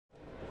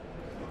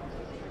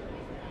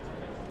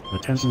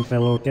Attention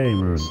fellow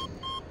gamers.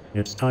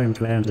 It's time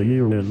to end the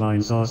year with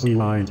Vinesauce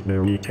Revined,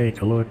 where we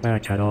take a look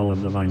back at all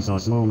of the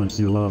Vinesauce moments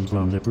you loved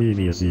from the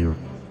previous year.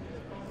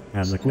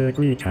 As a quick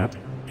recap,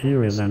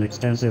 here is an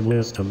extensive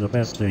list of the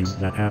best things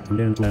that happened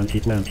in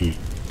 2020.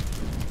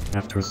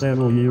 After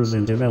several years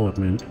in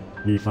development,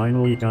 we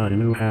finally got a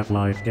new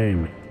Half-Life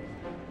game.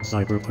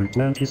 Cyberpunk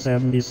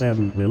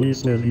 2077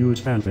 released with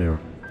huge fanfare.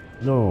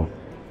 Though,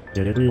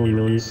 did it really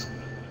release?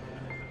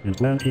 And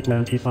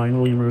 2020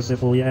 finally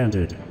mercifully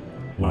ended.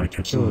 Like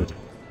it should.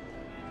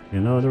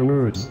 In other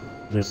words,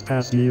 this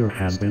past year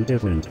has been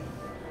different.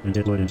 And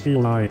it wouldn't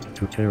feel right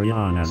to carry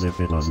on as if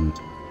it wasn't.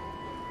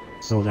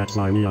 So that's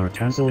why we are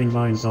cancelling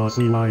Vinesauce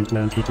Revined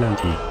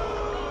 2020.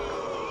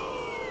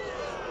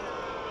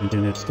 And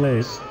in its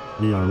place,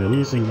 we are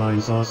releasing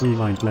Vinesauce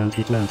Revined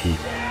 2020.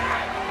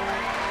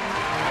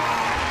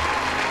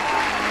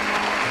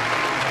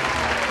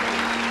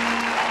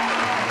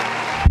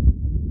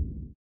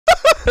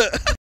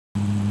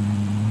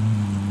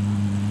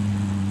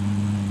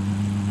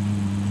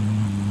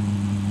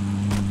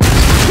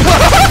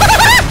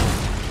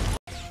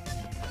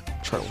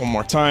 Try it one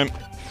more time.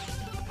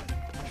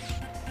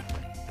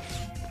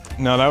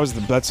 No,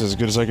 that's as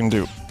good as I can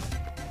do.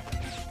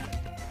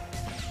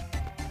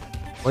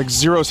 Like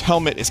Zero's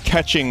helmet is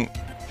catching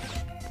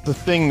the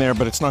thing there,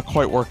 but it's not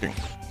quite working.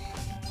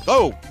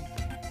 Oh!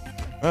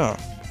 Oh.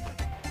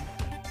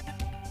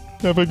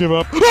 Never give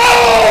up.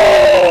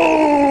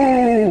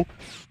 Oh!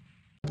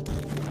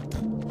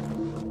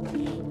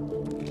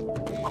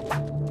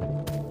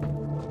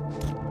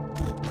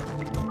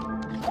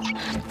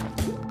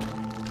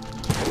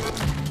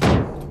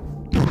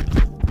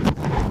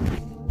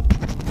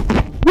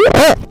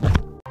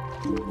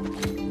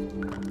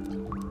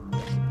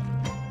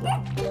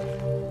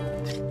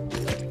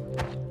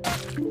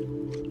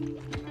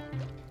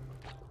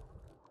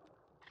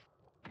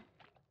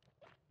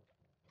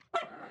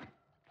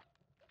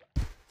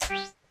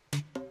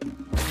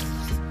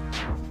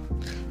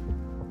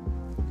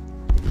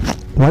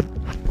 What?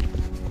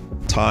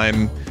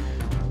 Time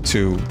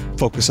to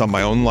focus on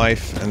my own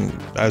life, and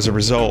as a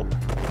result,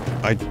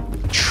 I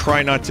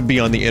try not to be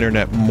on the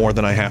internet more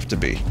than I have to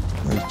be.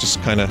 I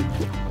just kinda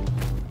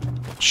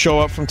show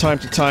up from time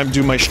to time,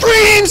 do my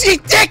streams,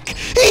 eat dick!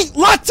 Eat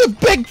lots of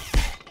big...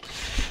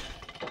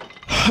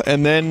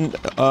 And then,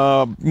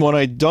 when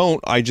I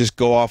don't, I just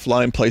go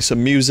offline, play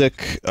some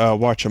music,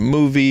 watch a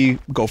movie,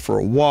 go for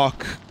a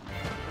walk.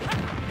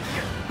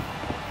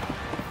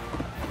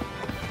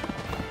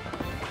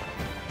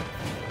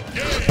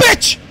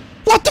 Bitch!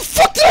 What the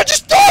fuck did I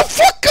just do? Oh,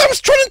 fuck! I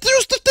was trying to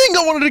use the thing!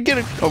 I wanted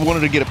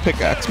to get a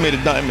pickaxe made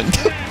of diamond.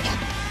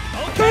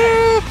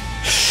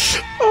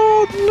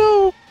 Oh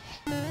no!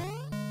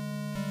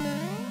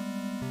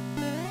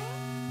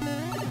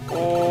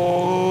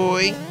 Oh,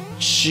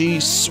 gee,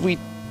 sweet.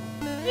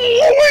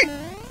 Oh,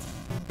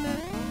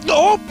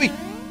 wait!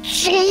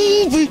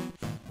 Scooby!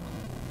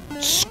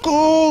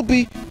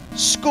 Scooby!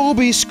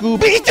 Scooby!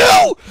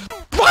 Scooby-Doo!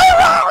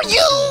 Where are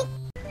you?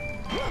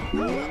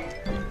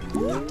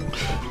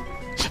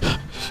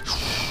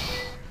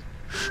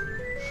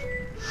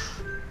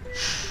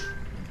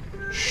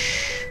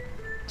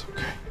 It's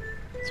okay.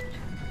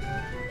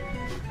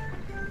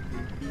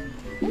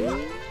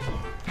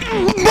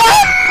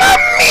 Mamma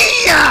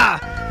mia!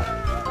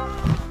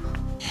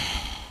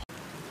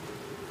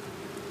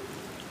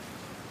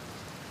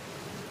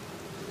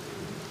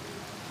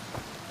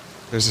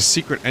 There's a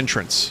secret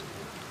entrance.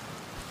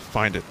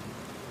 Find it.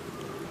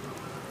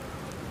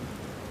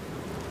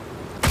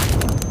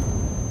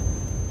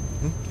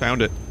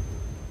 Found it.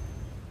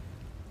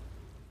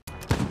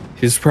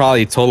 He's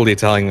probably totally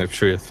telling the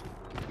truth.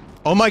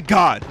 Oh my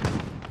god!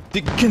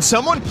 Can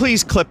someone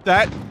please clip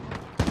that?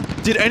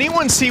 Did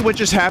anyone see what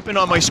just happened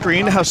on my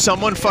screen? How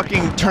someone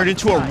fucking turned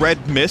into a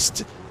red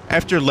mist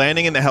after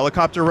landing in the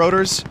helicopter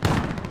rotors?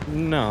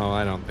 No,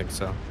 I don't think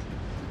so.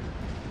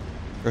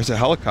 There's a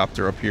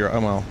helicopter up here.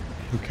 Oh well,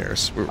 who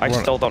cares? I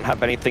still don't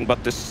have anything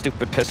but this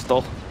stupid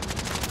pistol.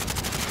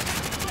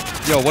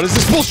 Yo, what is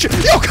this bullshit?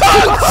 Yo,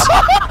 cunts!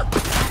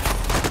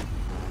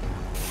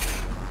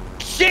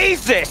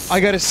 Jesus! I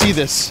gotta see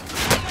this.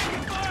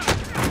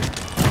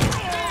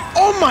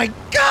 Oh my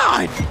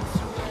god!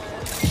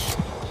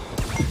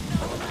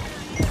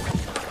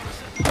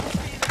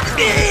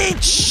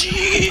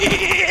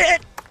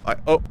 Shit!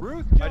 Oh.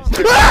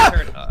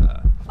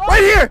 Right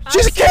here!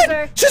 She's a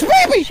kid! She's a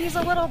baby! She's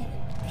a little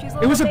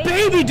It was a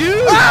baby,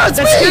 dude! Ah, it's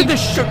that me! scared the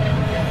shit.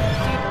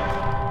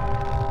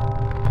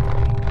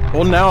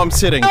 Well, now I'm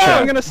sitting,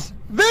 chat. I'm gonna.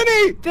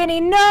 Vinny!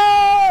 Vinny,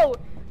 no!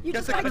 You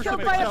just got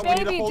killed by a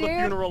baby,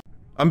 dude!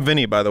 I'm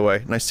Vinny, by the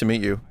way. Nice to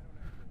meet you.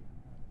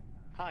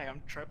 Hi,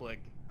 I'm Treblig.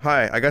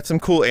 Hi, I got some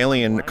cool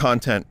alien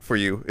content for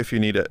you, if you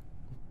need it.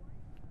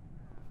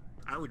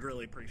 I would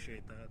really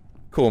appreciate that.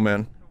 Cool,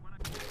 man.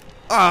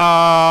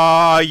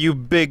 Ah, you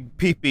big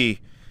peepee.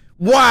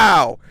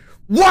 Wow!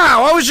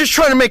 Wow, I was just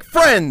trying to make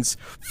friends!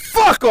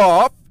 Fuck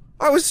off!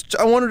 I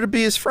wanted to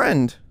be his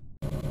friend.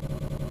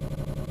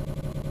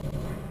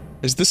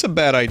 Is this a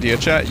bad idea,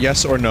 chat?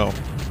 Yes or no?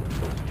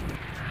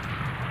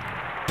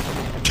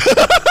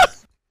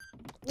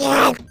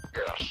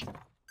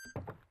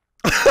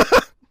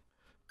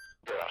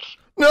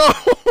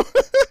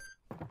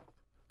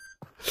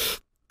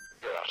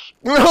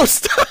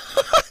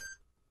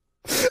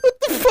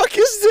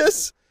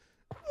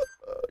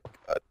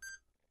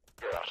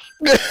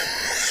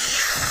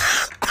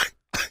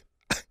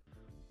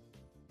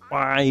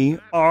 Why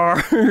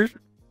are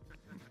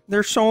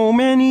there so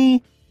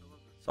many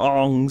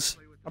songs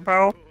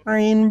about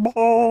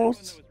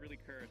rainbows?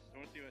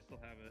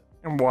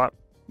 And what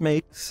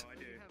makes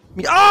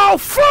me— oh,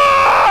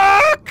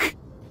 fuck!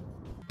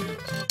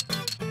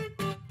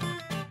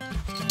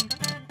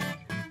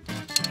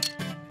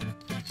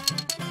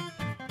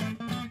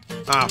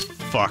 Ah,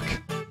 fuck.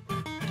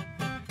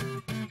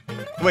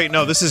 Wait,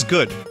 no, this is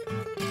good.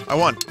 I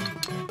won.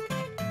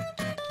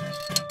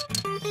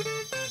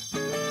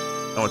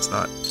 No, it's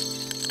not.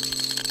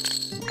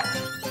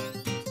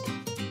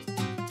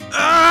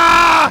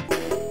 Ah!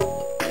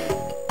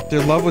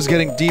 Their love was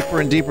getting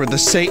deeper and deeper. The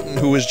Satan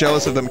who was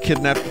jealous of them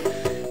kidnapped.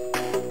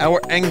 Our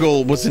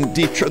Engel was in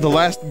deep the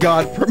last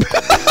god per—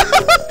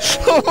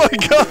 oh my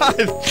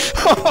god!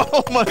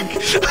 Oh my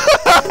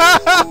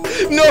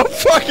god! No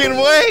fucking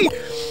way!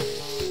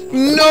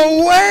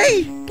 No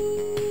way!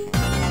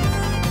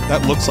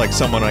 That looks like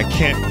someone I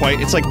can't quite—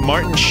 it's like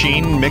Martin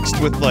Sheen mixed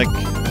with, like,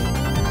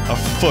 a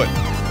foot.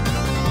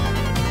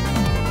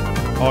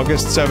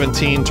 August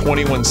 17,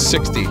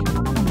 2160.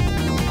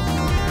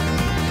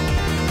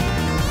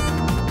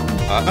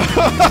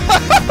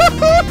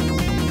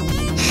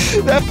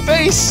 That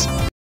face!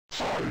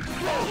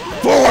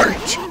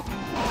 Fort!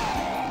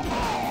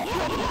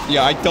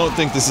 Yeah, I don't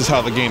think this is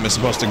how the game is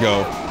supposed to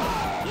go.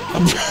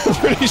 I'm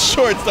pretty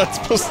sure it's not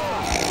supposed to—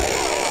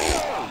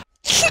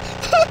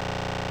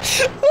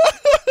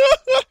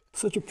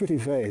 Such a pretty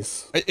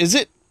face. Is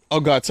it? Oh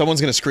god, someone's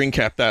gonna screen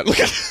cap that. Look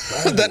at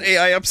that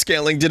AI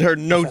upscaling did her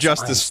no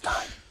justice.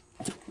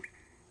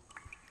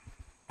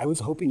 I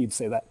was hoping you'd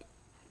say that.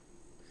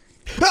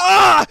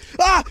 Ah!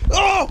 Ah!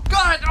 Oh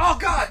god! Oh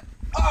god!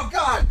 Oh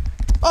god!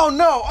 Oh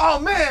no! Oh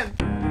man!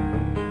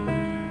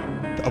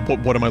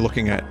 What am I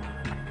looking at?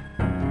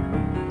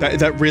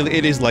 That really—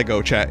 it is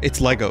Lego, chat. It's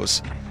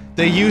Legos.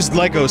 They used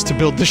Legos to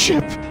build the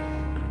ship.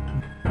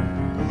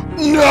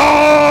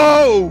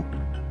 No!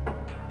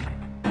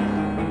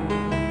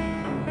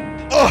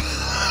 Oh!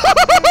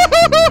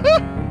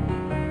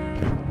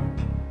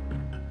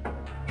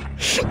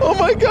 Oh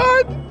my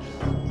god!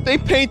 They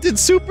painted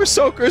Super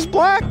Soakers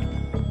black!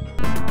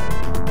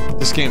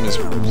 This game is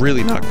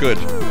really not good.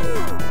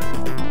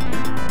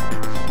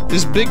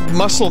 This big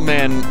muscle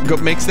man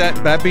makes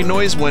that baby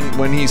noise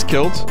when he's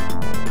killed.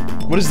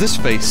 What is this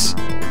face?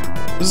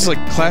 This is like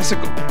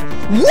classical—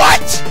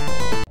 what?!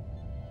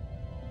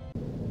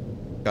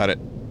 Got it.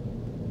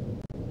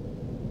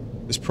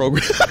 This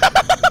program—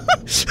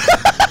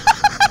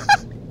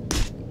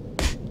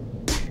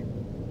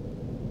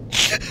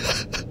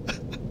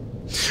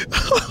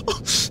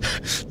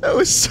 that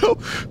was so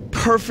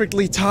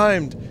perfectly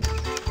timed.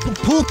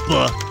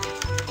 Poopa.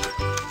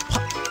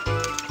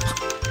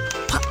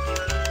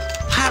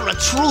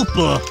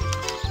 Paratrooper.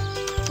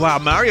 Wow,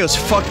 Mario's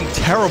fucking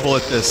terrible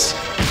at this.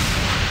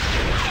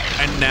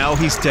 And now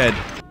he's dead.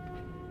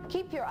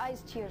 Keep your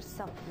eyes to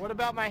yourself. What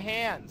about my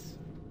hands?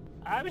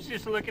 I was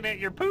just looking at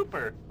your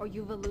pooper. Or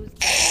you will lose.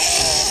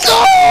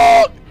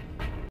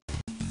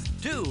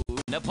 2.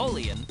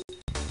 Napoleon.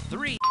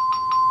 3.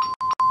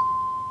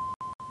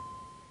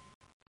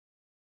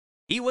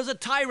 He was a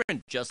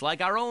tyrant, just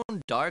like our own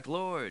Dark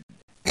Lord.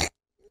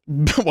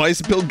 Why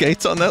is Bill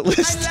Gates on that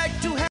list? I'd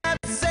like to have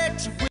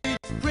sex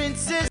with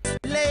Princess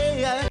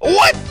Leia.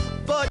 What?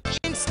 But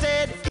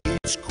instead,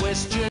 it's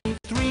question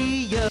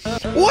 3.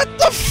 What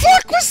the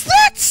fuck was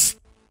that?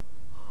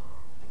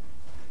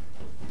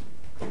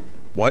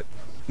 What?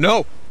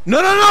 No!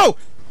 No, no, no!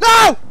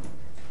 No!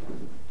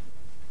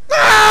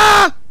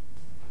 Ah!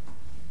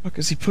 Fuck,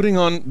 is he putting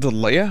on the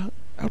Leia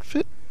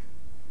outfit?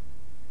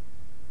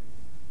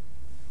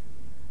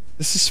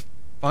 This is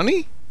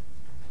funny?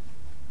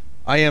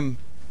 I am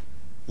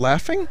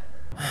laughing?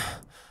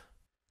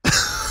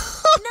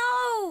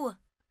 No!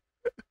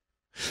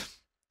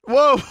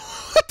 Whoa!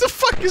 What the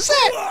fuck is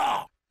that?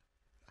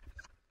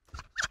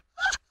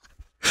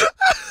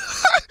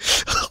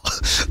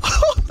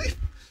 Holy—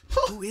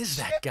 Who is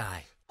that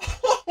guy?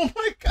 oh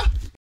my god!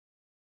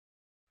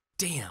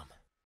 Damn.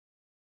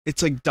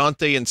 It's like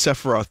Dante and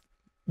Sephiroth.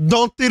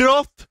 Dante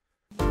Roth?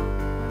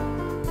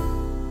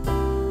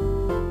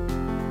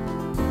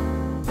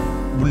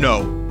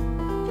 No.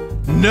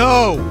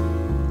 No!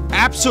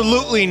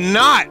 Absolutely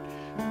not!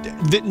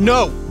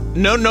 No!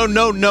 No, no,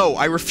 no, no!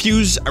 I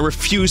refuse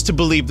to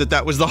believe that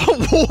that was the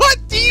whole— what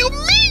do you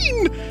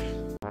mean?!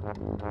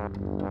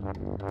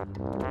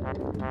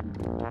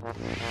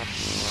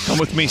 Come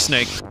with me,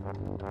 Snake.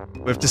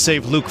 We have to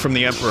save Luke from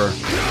the Emperor.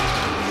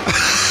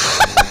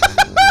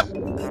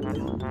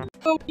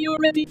 Hope you're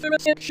ready for a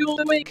sexual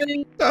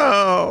awakening.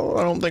 Oh,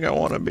 I don't think I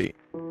want to be.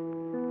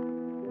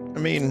 I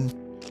mean...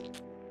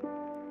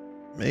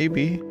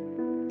 maybe.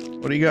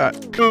 What do you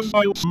got? 'Cause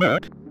I'll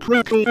smack,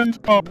 crackle, and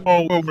pop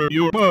all over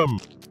your bum.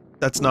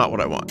 That's not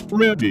what I want.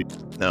 Ready?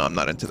 No, I'm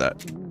not into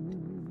that.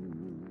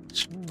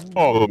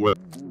 Oh, well.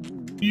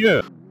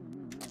 Yeah.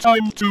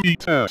 Time to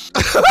eat ass.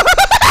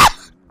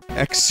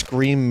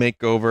 X-Scream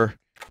makeover.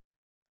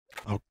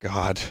 Oh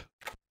god.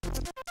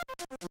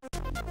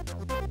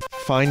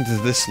 Find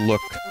this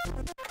look.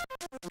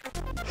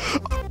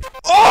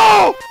 Oh!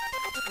 No!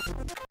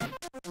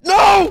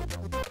 No!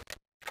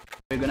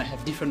 We're gonna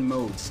have different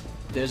modes.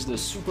 There's the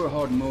super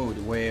hard mode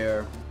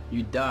where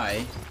you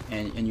die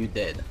and you're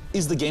dead.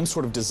 Is the game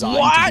sort of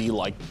designed to be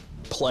like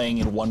playing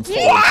in one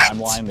forward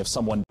timeline if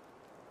someone...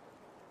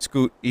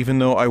 Scoot, even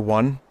though I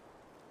won,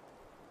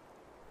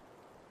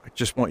 I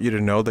just want you to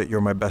know that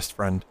you're my best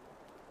friend.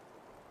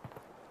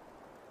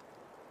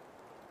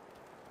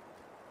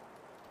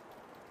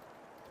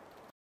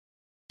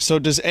 So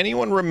does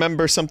anyone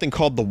remember something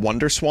called the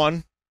Wonder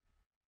Swan?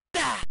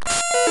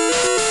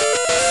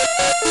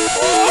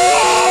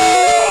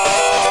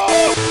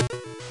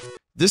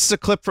 This is a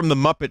clip from the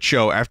Muppet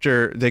Show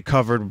after they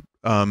covered,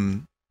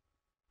 the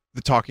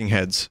Talking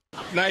Heads.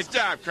 Nice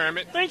job,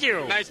 Kermit. Thank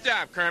you. Nice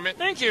job, Kermit.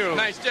 Thank you.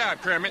 Nice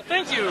job, Kermit.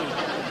 Thank you.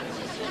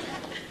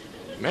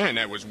 Man,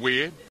 that was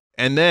weird.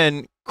 And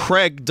then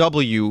Craig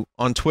W.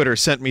 on Twitter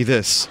sent me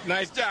this.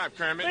 Nice job,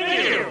 Kermit.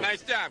 Thank you.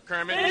 Nice job,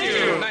 Kermit. Thank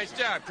you. Nice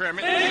job,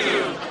 Kermit. Thank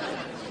you.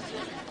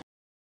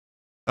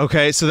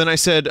 Okay, so then I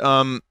said,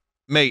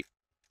 mate,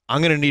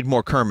 I'm gonna need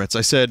more Kermits.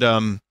 I said,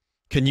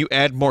 can you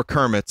add more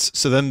Kermits?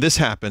 So then this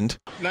happened.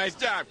 Nice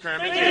job,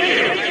 Kermit.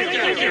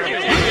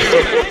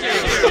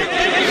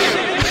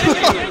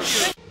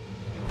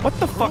 What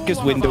the fuck is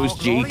Windows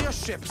G?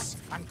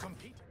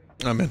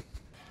 I'm in.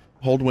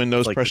 Hold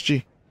Windows, Like- press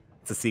G.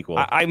 It's a sequel.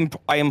 I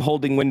am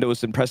holding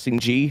Windows and pressing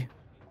G,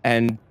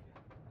 and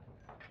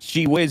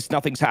gee whiz,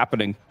 nothing's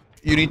happening.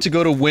 You need to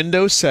go to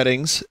Windows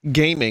Settings,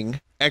 Gaming,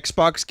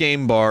 Xbox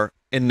Game Bar,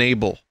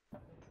 Enable.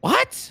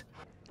 What?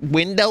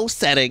 Windows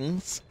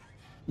Settings,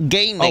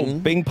 Gaming. Oh,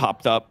 Bing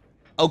popped up.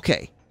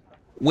 Okay.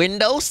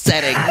 Windows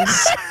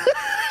Settings,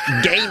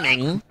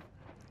 Gaming,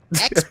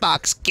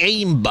 Xbox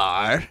Game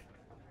Bar,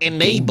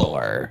 Enable.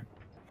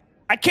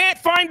 I can't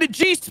find the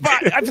G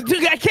spot. I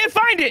can't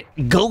find it.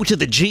 Go to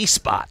the G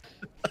spot.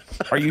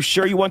 Are you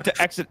sure you want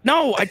to exit?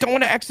 No, I don't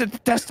want to exit the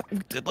desktop.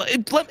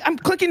 I'm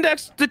clicking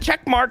the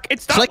check mark.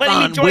 It's not Click letting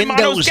on me join Windows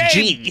Mono's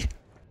game. G.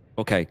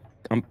 Okay.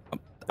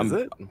 Is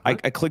it?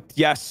 I clicked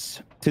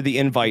yes to the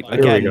invite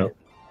There we again, go.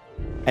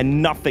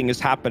 and nothing is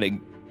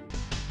happening.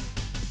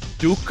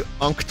 Duke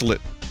Unktlet.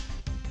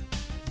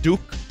 Duke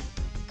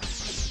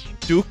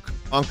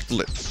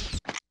Unktlet.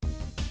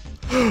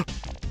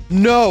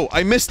 No,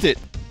 I missed it.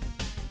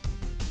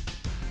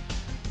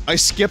 I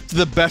skipped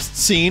the best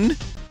scene.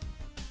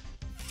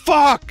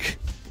 Fuck!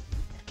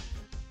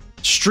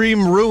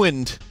 Stream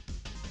ruined.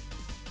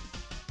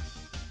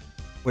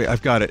 Wait,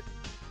 I've got it.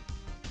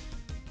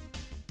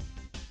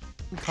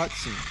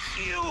 Cutscene.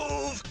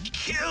 You've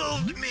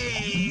killed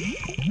me.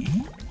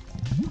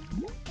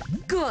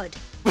 Good.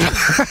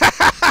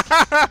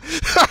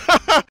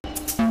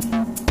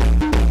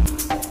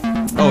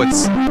 Oh,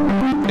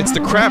 it's the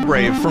crab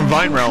rave from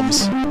Vine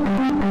Realms.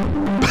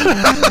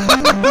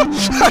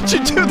 How'd you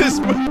do this?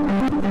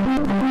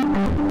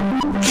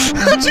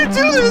 How'd you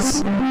do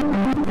this?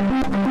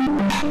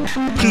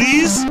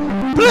 Please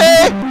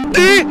play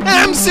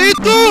DMC2.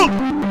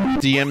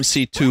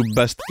 DMC2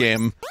 best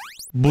game.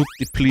 But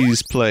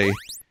please play.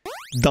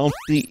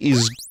 Dante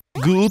is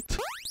good.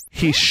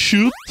 He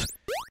shoot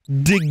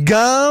the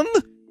gun.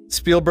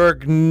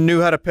 Spielberg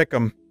knew how to pick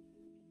him.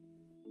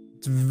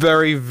 It's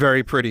very,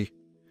 very pretty.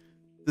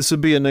 This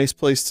would be a nice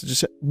place to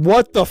just...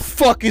 What the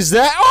fuck is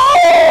that?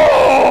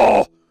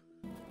 Oh!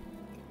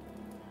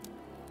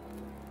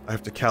 I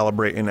have to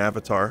calibrate an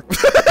avatar.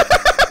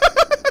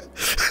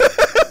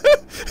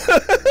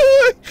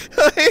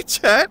 Hey,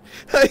 chat.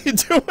 How you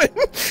doing?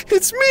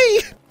 It's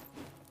me!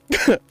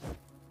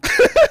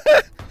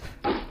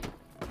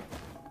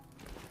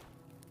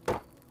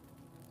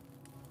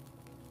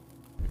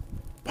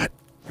 What?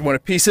 You want a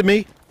piece of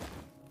me?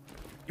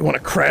 You want a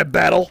crab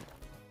battle?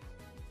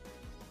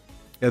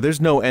 Yeah, there's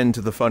no end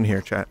to the fun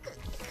here, chat.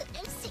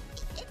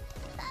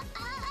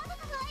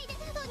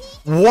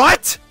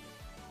 What?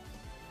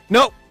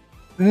 Nope.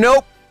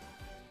 Nope.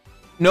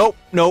 Nope,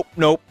 nope,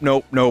 nope,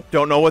 nope, nope.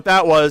 Don't know what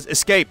that was.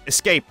 Escape,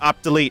 escape,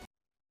 opt delete.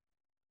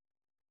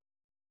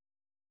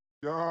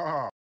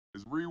 Yeah,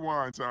 it's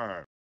rewind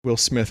time. Will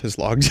Smith has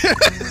logged.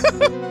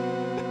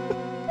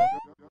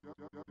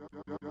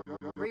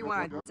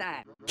 Rewind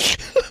time.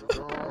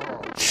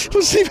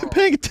 Wasn't even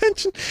paying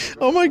attention.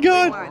 Oh my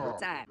god. Rewind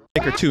time.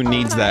 Maker 2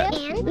 needs that.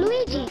 And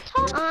Luigi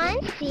on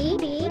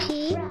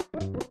CBT.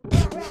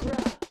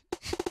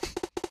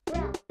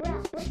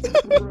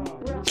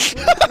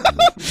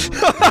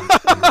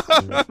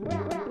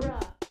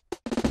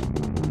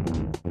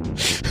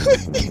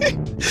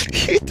 He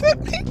hit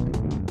me.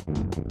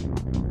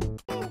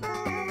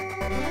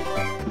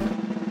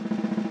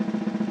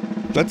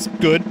 That's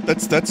good.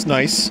 That's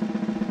nice.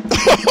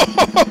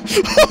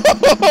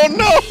 Oh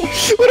no!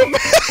 What a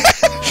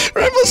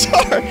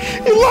Revinauce!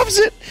 He loves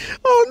it!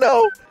 Oh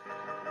no!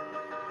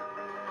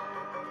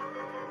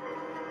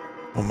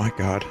 Oh my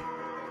god.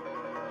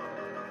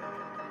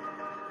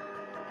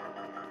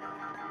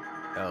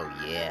 Oh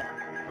yeah,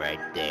 right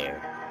there,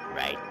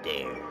 right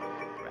there.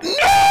 No!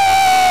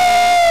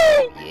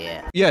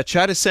 Yeah. Yeah,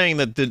 chat is saying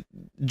that the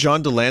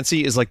John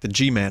Delancey is like the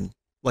G-Man.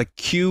 Like,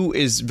 Q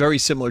is very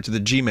similar to the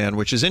G-Man,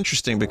 which is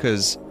interesting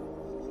because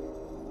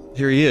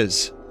Here he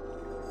is.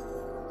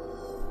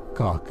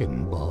 Cock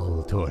and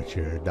ball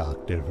torture,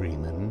 Dr.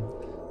 Freeman.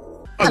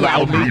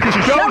 Allow me to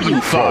show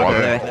you,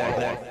 Father.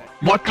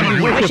 What do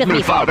you wish of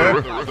me,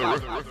 Father?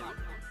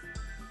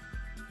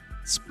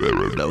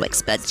 Spirit. No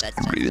expense.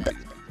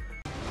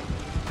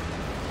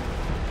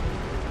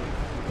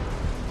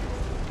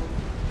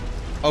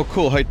 Oh,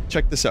 cool. Hey,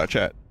 check this out,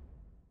 chat.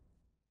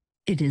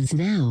 It is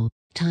now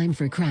time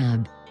for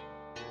crab.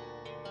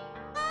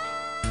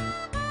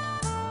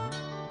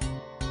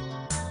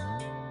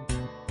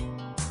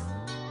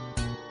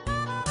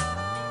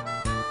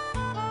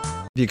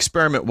 The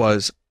experiment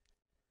was,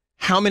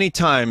 how many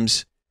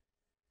times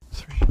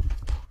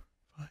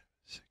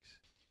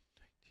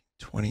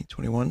 20,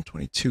 21,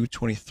 22,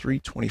 23,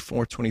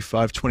 24,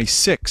 25,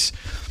 26.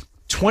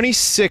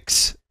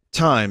 26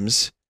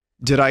 times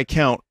did I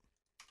count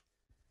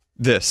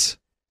this.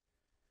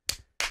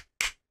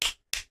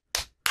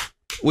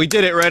 We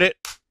did it, Reddit.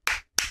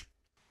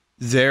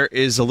 There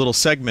is a little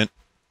segment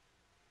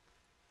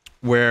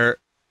where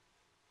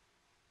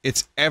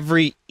it's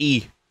every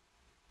E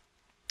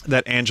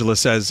that Angela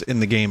says in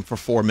the game for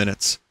 4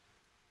 minutes.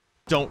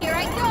 Don't. Here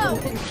I go.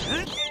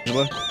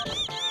 Angela?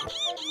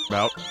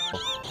 About.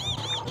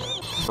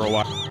 For a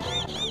while.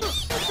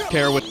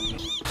 Care what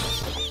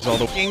all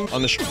the king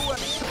on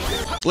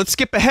the Let's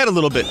skip ahead a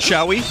little bit,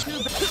 shall we?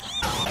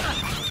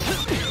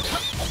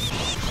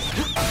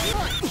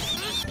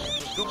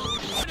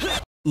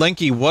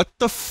 Lenky, what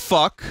the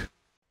fuck?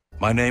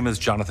 My name is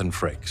Jonathan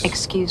Frakes.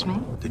 Excuse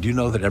me? Did you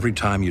know that every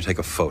time you take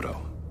a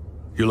photo,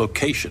 your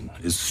location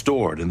is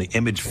stored in the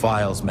image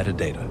file's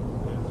metadata?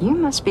 You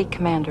must be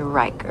Commander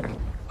Riker.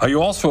 Are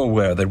you also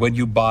aware that when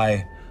you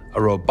buy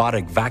a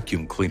robotic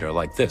vacuum cleaner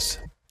like this,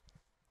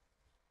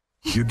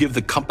 you give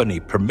the company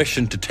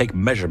permission to take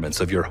measurements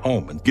of your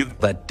home and give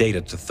that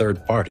data to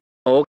third parties?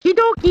 Okie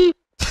dokie.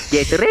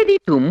 Get ready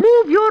to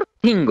move your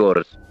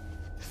fingers.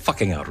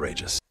 Fucking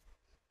outrageous.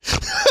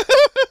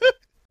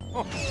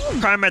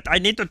 Kermit, I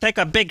need to take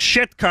a big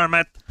shit,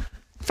 Kermit.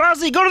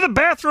 Fuzzy, go to the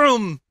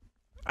bathroom.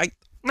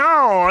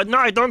 No,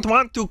 I don't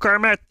want to,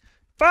 Kermit.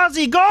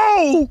 Fuzzy,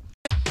 go!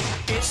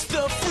 It's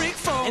the freak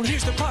phone, and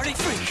here's the party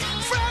freak.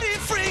 Friday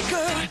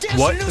freaker.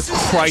 What the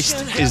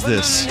Christ is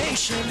this?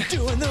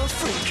 Doing the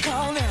freak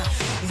call now.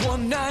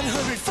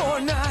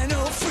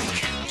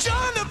 1-900-490-FREAK.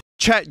 Join the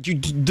Chat,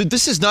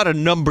 this is not a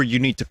number you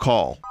need to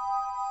call.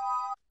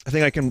 I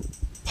think I can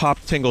pop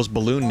Tingle's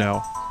balloon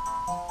now.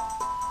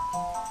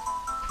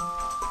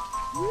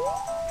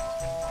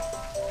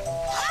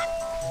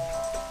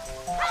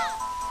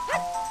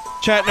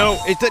 Chat, no,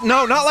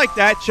 no, not like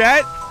that,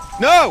 chat.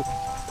 No!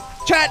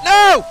 Chat,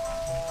 no!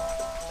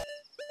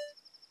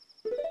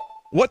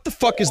 What the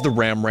fuck is the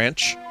Ram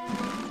Ranch?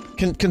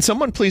 Can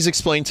someone please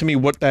explain to me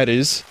what that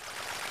is?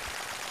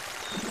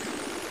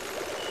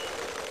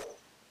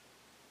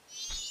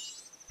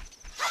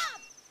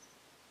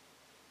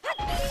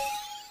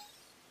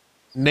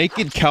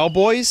 Naked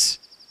cowboys?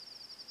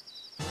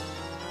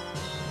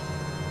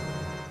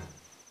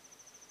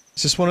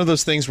 Is this one of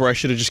those things where I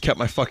should have just kept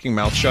my fucking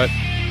mouth shut?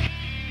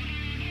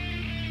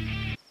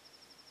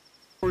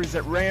 Or is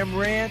it Ram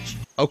Ranch?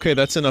 Okay,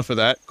 that's enough of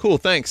that. Cool,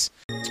 thanks.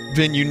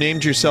 Vin, you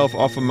named yourself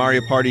off a Mario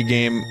Party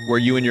game where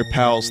you and your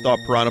pals thought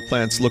piranha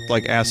plants looked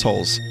like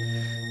assholes.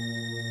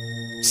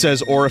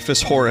 Says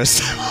Orifice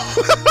Horus.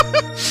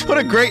 What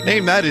a great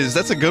name that is.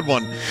 That's a good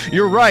one.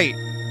 You're right.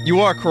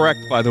 You are correct,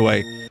 by the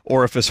way.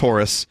 Orifice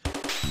Horus.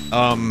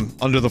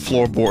 Under the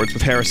floorboards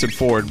with Harrison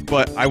Ford.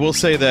 But I will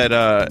say that,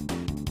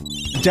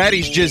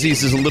 Daddy's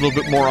Jizzies is a little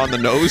bit more on the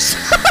nose.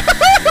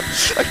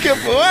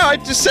 Wow, I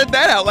just said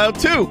that out loud,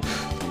 too.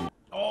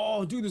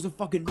 Oh, dude, there's a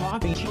fucking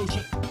Coffee Cheetos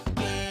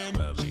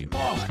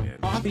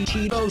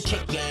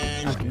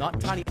chicken.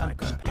 Not tiny,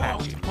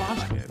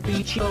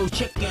 Coffee Cheetos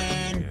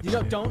chicken. You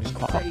know, don't say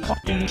Coffee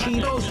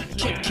Cheetos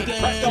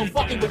chicken. Let's go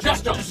fucking with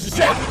just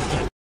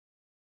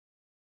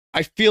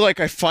I feel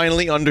like I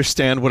finally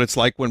understand what it's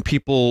like when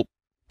people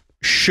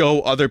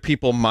show other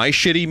people my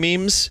shitty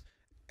memes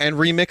and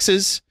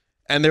remixes,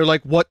 and they're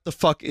like, what the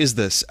fuck is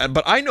this?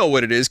 But I know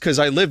what it is, because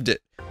I lived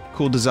it.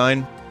 Cool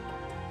design.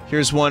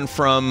 Here's one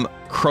from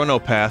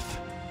Chronopath.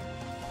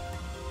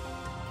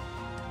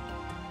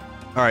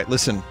 Alright,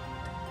 listen.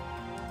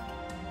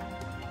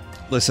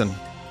 Listen.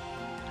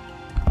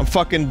 I'm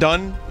fucking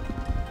done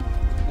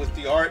with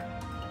the art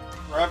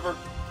forever.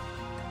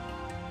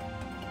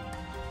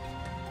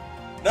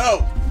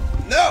 No!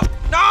 No!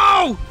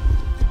 No!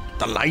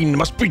 The line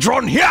must be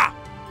drawn here!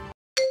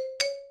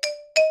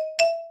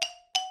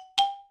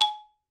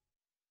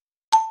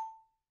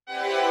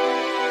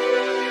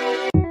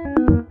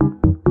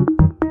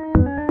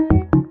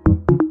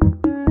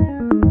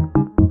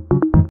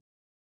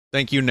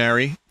 Thank you,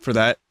 Nary, for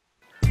that.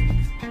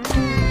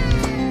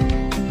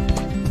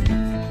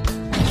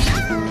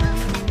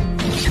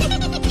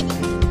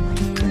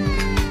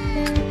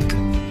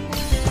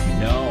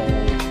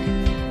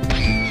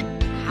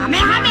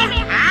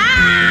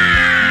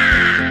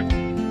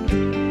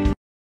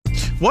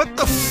 What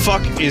the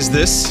fuck is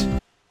this?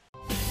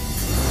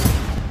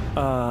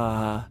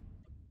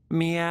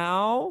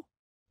 Meow?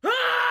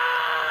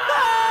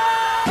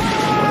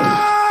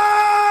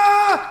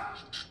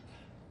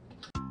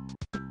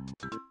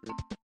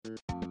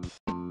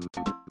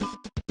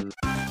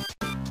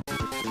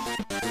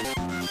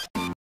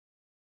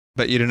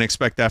 Bet you didn't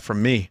expect that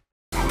from me.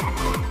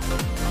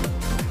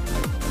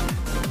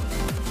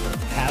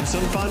 Have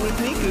some fun with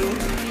Miku.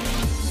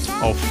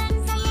 Oh.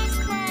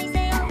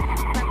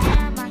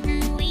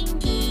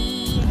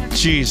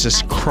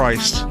 Jesus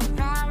Christ.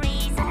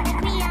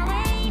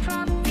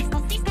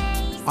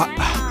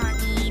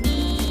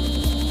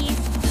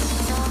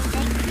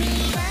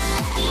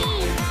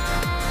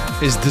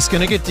 Is this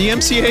gonna get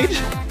DMCA'd?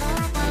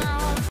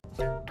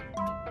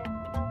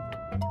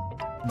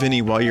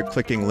 Vinny, while you're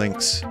clicking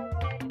links.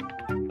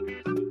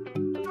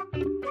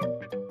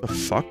 The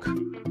fuck?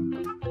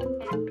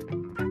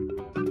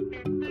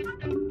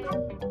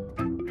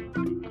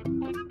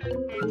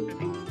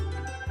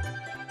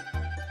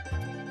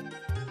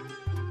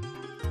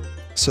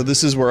 So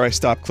this is where I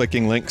stop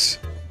clicking links.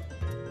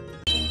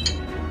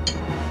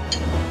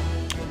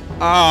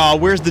 Ah,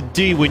 where's the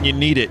D when you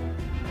need it?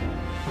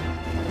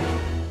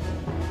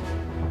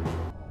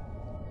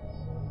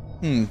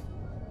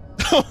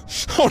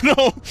 Oh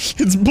no!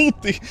 It's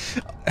Booty!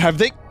 Have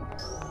they...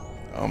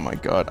 Oh my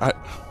god,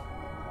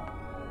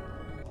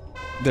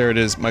 There it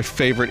is, my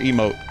favorite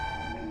emote.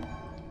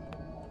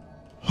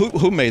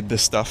 Who made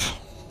this stuff?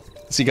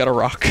 Has he got a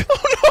rock?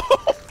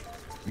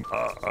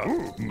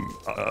 Oh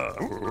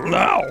no!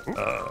 Now!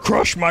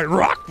 Crush my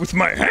rock with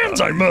my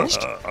hands, I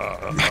must!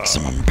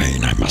 Maximum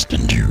pain I must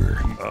endure.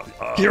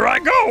 Here I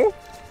go!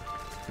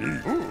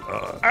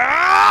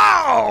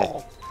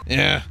 Ow!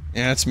 Yeah,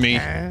 it's me.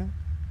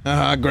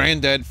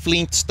 Granddad,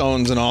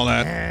 Flintstones and all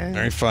that.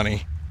 Very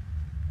funny.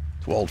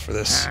 Too old for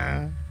this.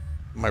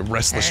 My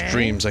restless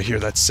dreams, I hear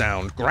that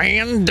sound.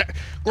 Grand!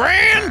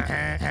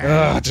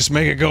 Just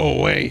make it go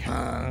away.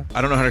 I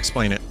don't know how to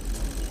explain it.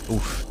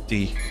 Oof,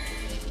 D.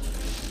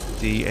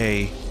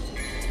 D-A.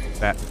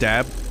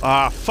 Dab?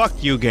 Ah,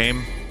 fuck you,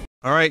 game.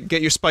 Alright,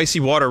 get your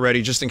spicy water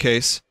ready, just in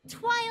case.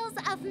 Trials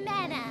of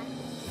Mana.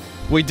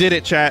 We did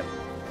it, chat.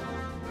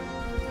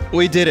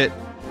 We did it.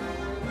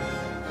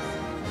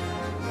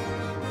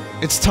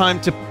 It's time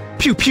to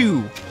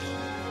pew-pew!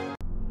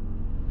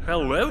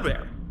 Hello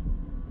there.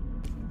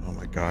 Oh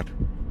my god.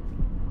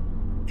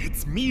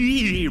 It's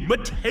me,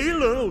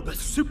 Matelo, the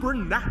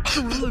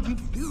supernatural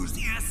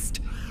enthusiast.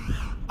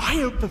 I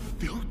have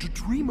fulfilled a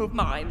dream of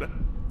mine.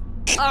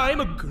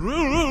 I'm a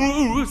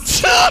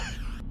ghost.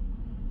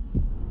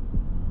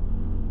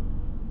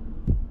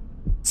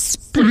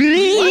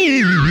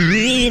 Spleen!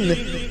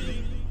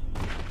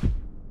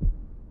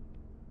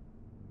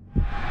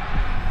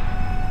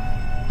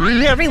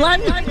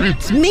 Everyone,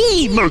 it's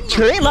me,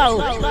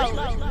 Matelo!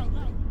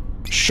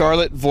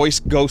 Charlotte voice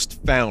ghost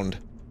found.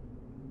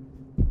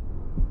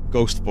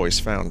 Ghost voice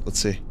found. Let's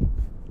see.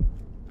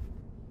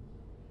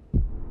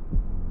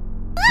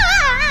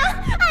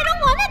 I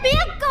don't want to be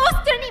a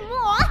ghost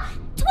anymore!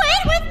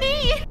 Twin with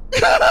me!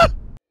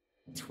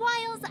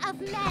 Trials of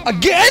Mana.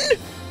 Again?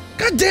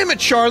 God damn it,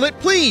 Charlotte,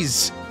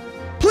 please!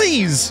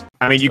 Please!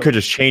 I mean, you could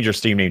just change your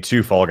Steam name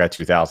to Fall Guy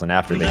 2000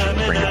 after they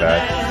can bring it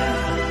back.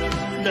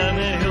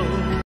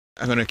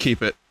 I'm gonna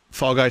keep it.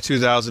 Fall Guy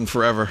 2000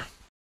 forever.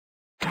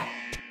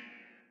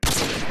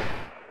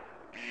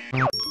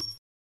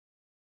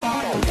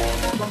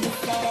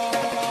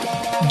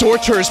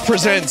 Dorters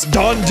presents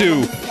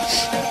Dondu!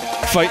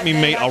 Fight me,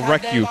 mate, I'll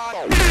wreck you.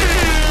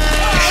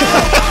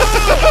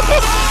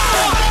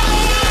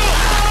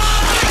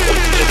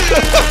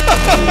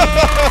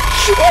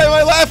 Why am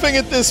I laughing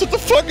at this? What the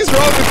fuck is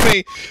wrong with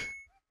me?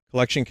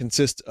 Collection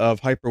consists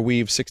of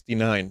Hyperweave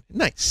 69.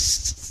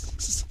 Nice.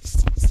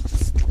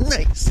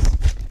 Nice.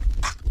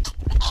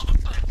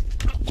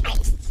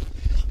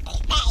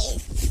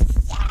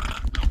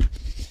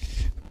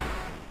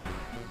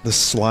 The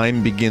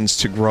slime begins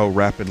to grow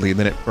rapidly,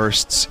 then it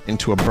bursts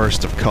into a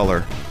burst of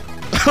color.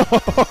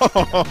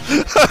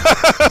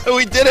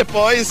 We did it,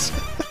 boys!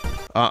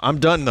 I'm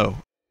done, though.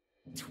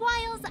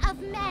 Trials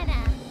of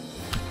Mana.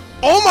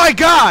 Oh my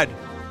god!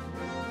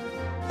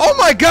 Oh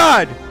my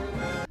god!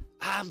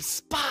 I'm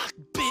Spock,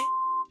 bitch!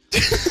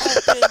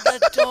 Open the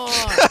door!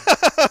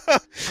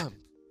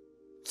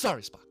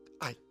 Sorry, Spock.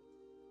 I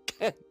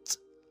can't.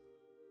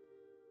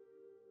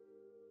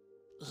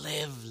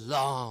 Live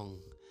long.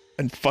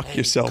 And fuck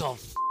yourself. Go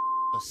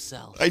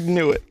yourself. I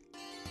knew it.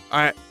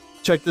 Alright,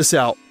 check this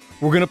out.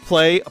 We're gonna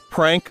play a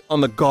prank on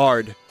the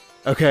guard,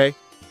 okay?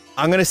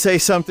 I'm gonna say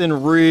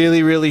something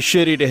really, really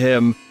shitty to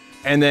him,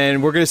 and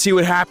then we're gonna see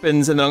what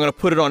happens, and then I'm gonna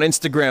put it on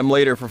Instagram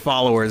later for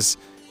followers.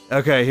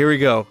 Okay, here we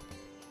go.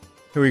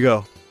 Here we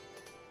go.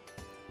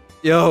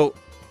 Yo.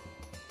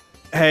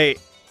 Hey.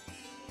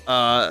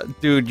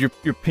 Dude,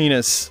 your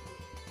penis.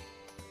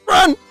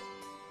 Run!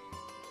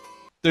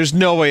 There's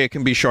no way it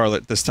can be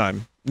Charlotte this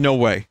time. No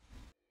way.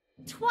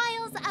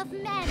 Trials of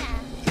Mana.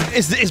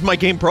 Is my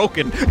game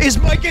broken? Is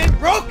my game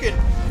broken?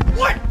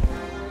 What?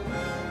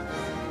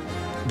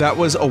 That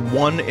was a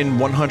 1 in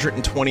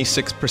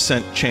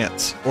 126%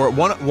 chance. Or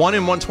 1 in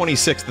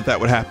 126 that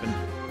would happen.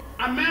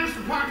 I managed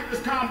to pocket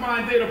this combine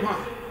my data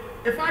pod.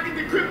 If I can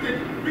decrypt it,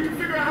 we can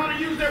figure out how to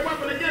use their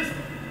weapon against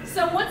them.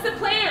 So what's the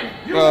plan?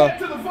 You head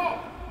to the vault.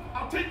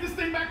 I'll take this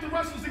thing back to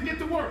Russell's and get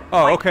to work.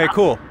 Oh, okay,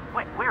 cool.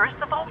 Wait, where is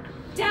the vault?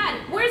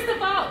 Dad, where's the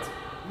vault?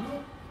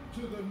 Look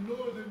to the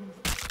northern...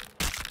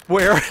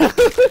 Where?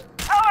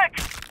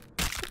 Alex!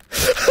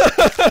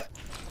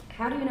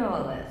 How do you know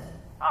all this?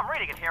 I'm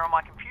reading it here on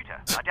my computer.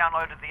 I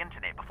downloaded the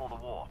internet before the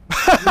war. You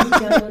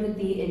downloaded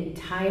the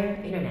entire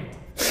internet.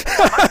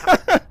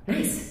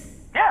 Nice.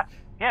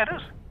 Yeah, it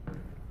is.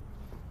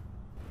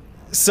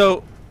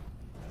 So,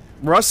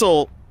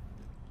 Russell,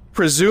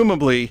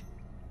 presumably,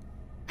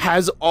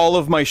 has all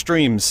of my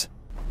streams.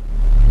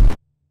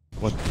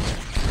 What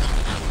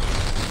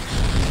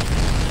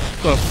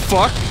the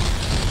fuck?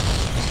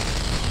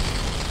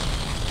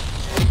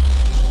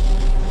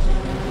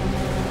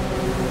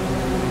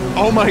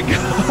 Oh my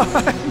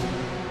god!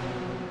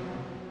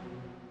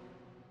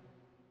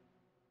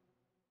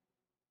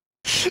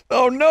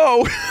 Oh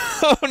no!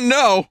 Oh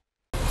no!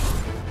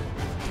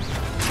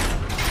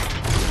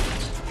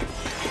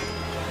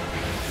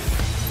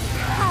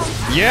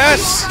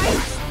 Yes!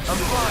 I'm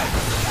fine.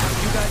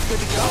 You guys good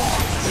to go?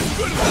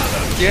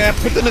 Yeah,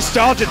 put the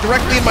nostalgia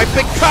directly in my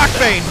big cock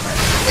vein!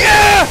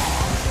 Yeah!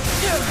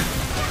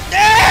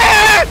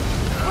 Yeah!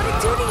 What did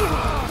it do to you?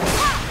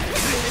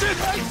 This is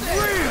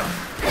real!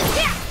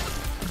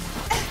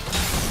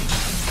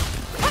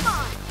 Come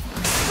on!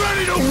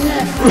 Ready to...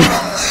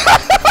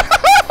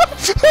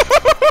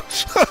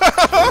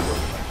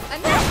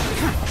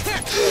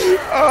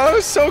 Oh,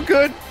 so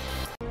good!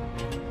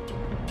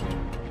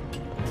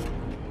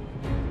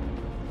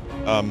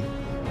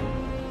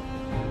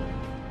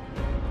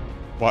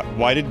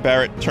 Why did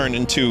Barrett turn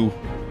into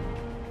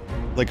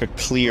like a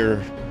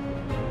clear,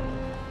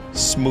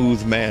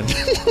 smooth man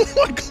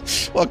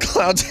while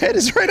Cloud's head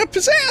is right up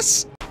his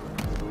ass?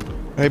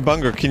 Hey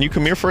Bunger, can you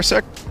come here for a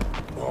sec?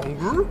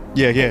 Bunger?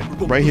 Yeah,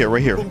 right here,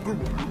 right here.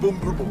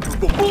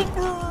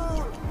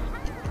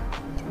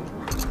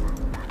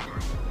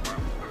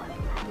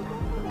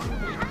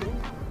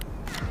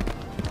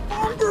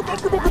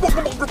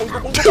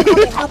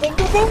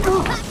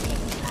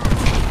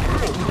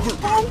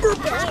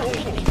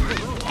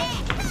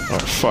 Oh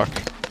fuck.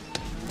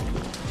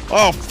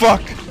 Oh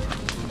fuck!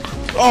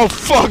 Oh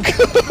fuck!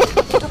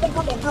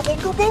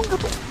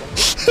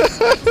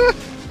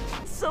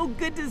 So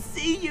good to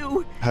see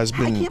you. Has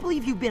been... I can't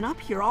believe you've been up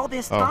here all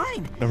this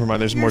time. Never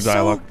mind, there's You're more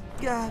dialogue.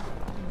 So,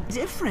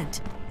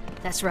 different.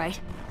 That's right.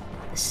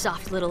 The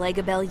soft little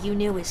Eggabell you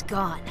knew is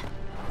gone.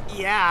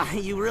 Yeah,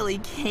 you really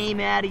came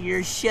out of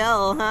your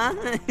shell, huh?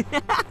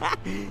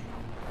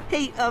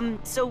 Hey,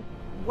 so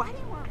why do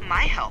you want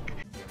my help?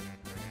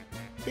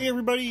 Hey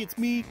everybody, it's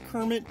me,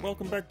 Kermit.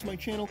 Welcome back to my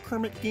channel,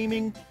 Kermit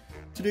Gaming.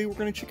 Today we're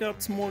gonna check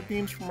out some more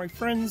games from my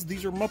friends.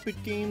 These are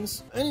Muppet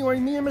games. Anyway,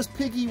 me and Miss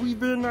Piggy, we've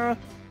been,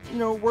 you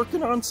know,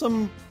 working on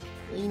some,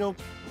 you know,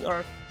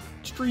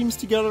 streams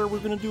together. We're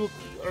gonna do,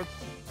 you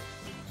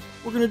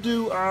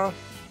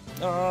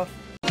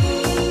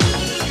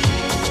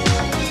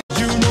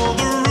know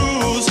the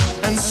rules,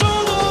 and so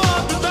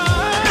are the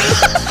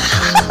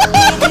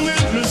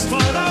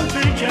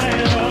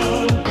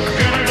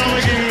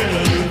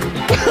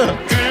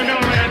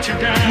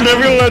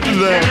Never gonna let you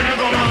down.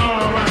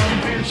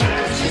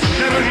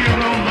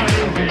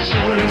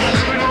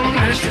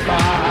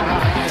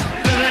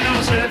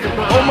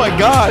 Oh my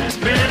god!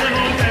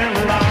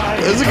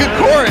 That's a good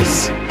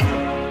chorus!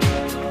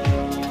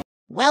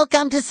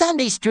 Welcome to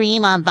Sunday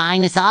Stream on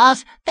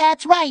Vinesauce.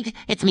 That's right,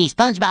 it's me,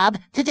 SpongeBob.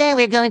 Today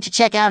we're going to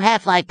check out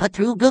Half-Life put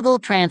through Google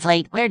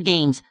Translate, Word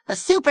Games, a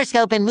Super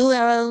Scope, and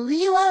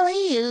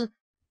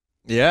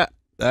Yeah,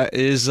 that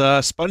is,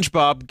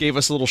 SpongeBob gave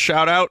us a little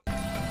shout-out.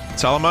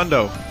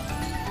 Salamondo.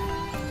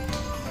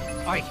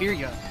 I hear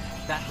ya.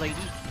 That lady,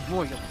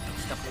 royal,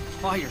 stuff like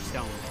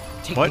Firestone.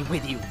 Take What? me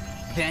with you.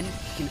 Then we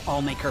can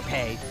all make her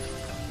pay.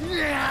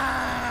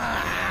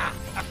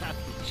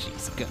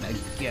 She's gonna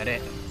get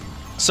it.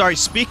 Sorry,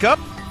 speak up?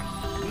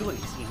 You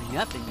ain't seen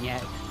nothing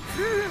yet.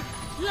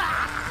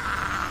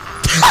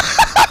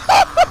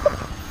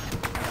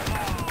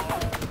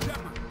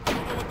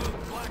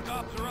 Black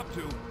Ops are up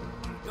to.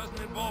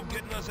 Doesn't involve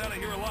getting us out of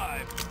here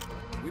alive.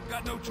 We've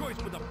got no choice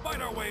but to fight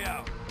our way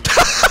out.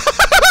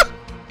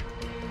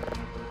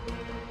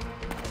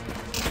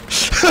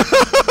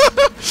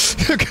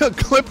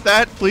 Clip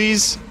that,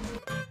 please.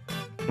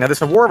 Now,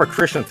 there's a War of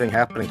Attrition thing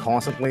happening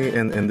constantly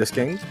in this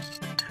game.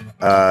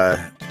 No,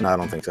 I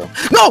don't think so.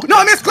 No,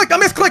 I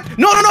misclicked!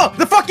 No,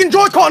 the fucking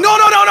Joy-Con! No!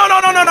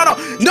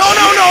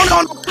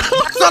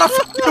 That's not a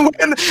fucking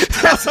win!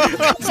 That's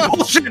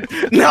bullshit!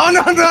 No,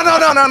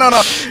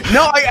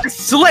 I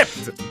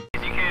slipped!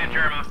 If you can,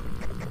 Germa.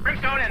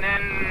 Brimstone and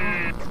then...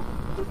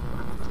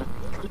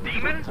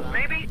 Demon,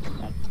 maybe?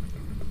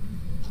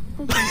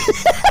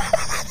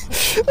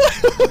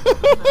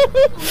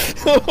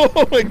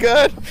 Oh my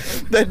god,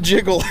 that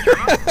jiggle.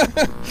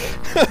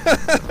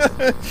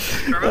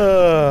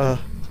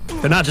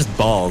 They're not just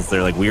balls,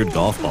 they're like weird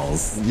golf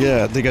balls.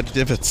 Yeah, they got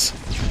divots.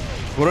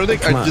 What are they?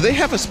 Do they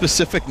have a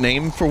specific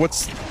name for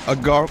what's a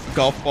golf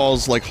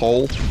ball's like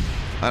hole?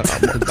 I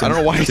don't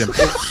know why.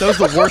 That was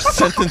the worst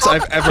sentence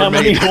I've ever How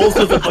many made. holes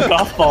does a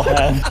golf ball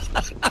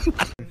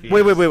have?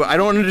 Wait, I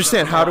don't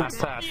understand. How do...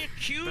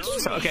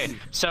 So, okay,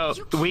 so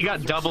we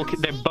got double...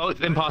 They're both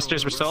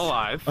imposters were still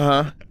alive.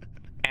 Uh-huh.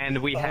 And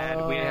we had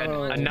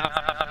enough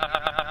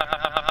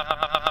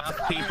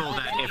people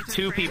that if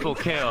 2 people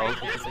killed,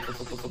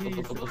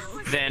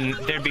 then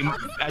there'd be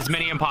as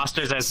many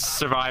imposters as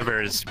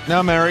survivors.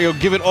 Now, Mario,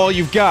 give it all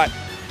you've got.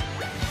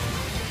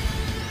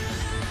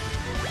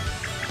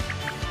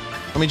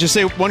 Let me just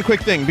say one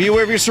quick thing. Be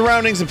aware of your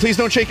surroundings and please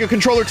don't shake your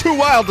controller too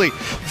wildly.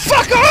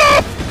 Fuck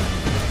off!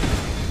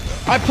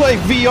 I play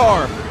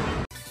VR.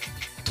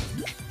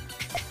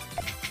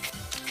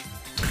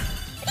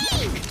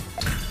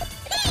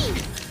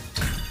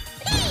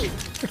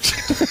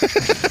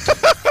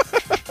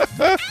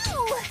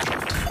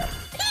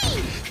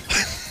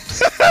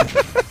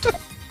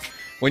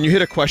 When you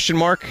hit a question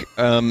mark,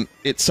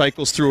 it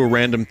cycles through a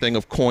random thing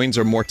of coins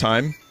or more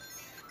time.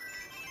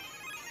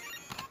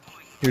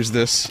 Here's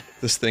this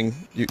thing.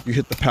 You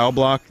hit the POW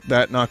block,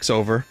 that knocks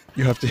over.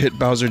 You have to hit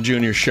Bowser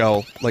Jr.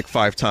 shell like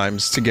 5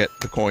 times to get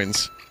the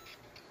coins.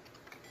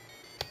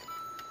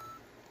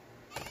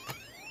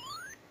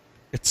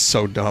 It's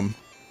so dumb.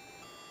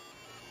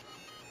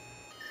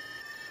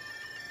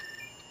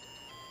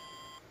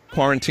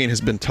 Quarantine has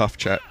been tough,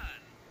 chat.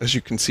 As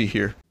you can see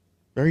here.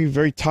 Very,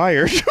 very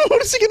tired.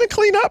 What is he gonna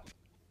clean up?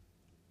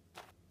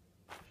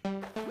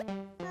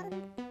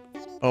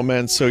 Oh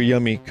man, so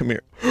yummy. Come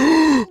here.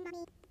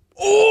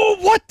 Oh,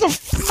 what the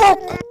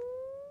fuck?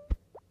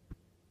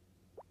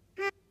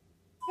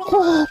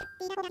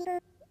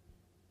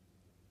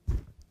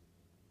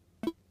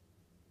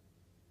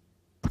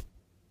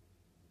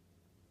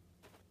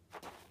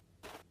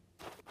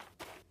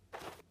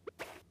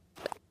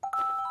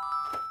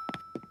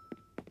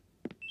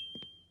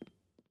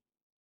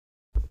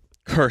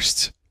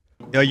 Cursed.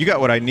 Yeah, you got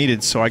what I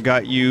needed, so I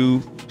got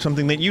you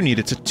something that you need.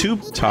 It's a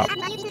tube top.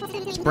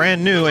 It's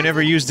brand new. I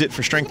never used it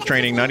for strength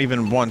training, not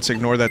even once.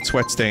 Ignore that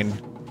sweat stain.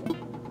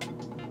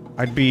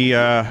 I'd be,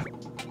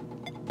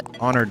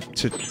 honored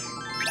to...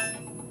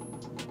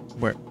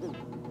 Where?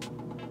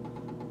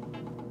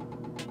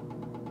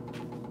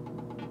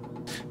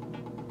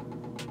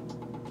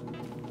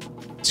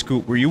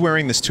 Scoot, were you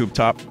wearing this tube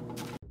top?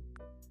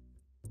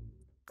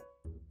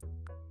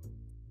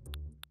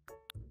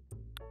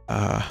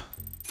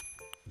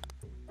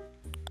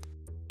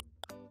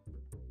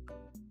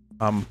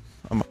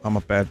 I'm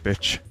a bad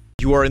bitch.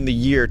 You are in the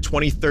year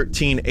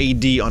 2013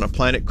 AD on a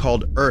planet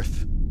called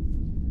Earth.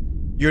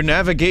 Your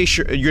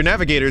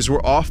navigators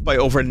were off by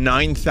over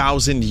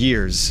 9,000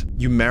 years.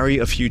 You marry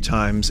a few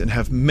times and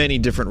have many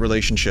different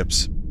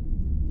relationships.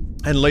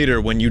 And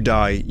later, when you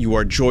die, you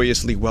are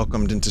joyously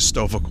welcomed into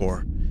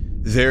Stovacor.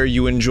 There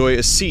you enjoy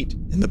a seat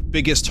in the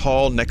biggest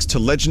hall next to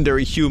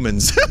legendary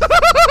humans.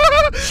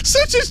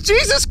 Such as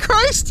Jesus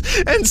Christ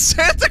and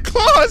Santa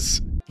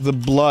Claus! The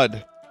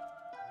blood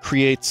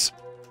creates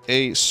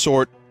a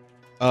sort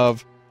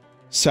of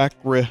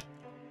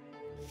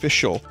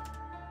sacrificial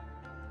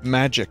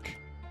magic.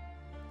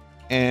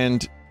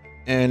 And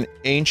an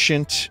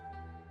ancient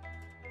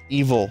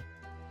evil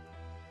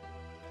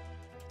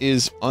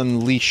is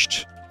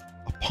unleashed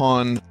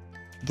upon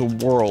the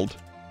world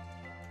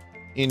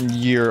in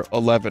year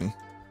 11.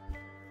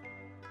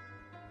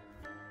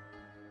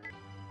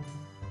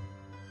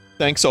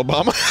 Thanks,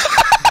 Obama.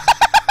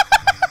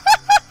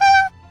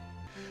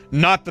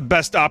 Not the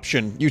best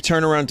option. You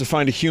turn around to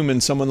find a human,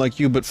 someone like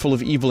you, but full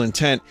of evil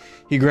intent.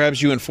 He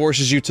grabs you and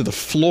forces you to the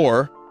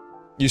floor.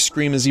 You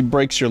scream as he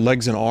breaks your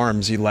legs and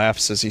arms. He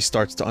laughs as he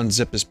starts to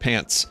unzip his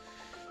pants.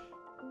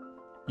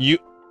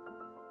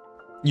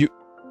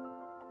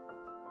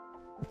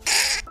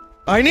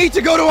 I need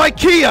to go to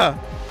IKEA!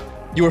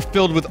 You are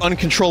filled with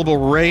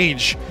uncontrollable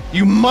rage.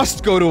 You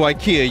must go to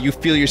IKEA. You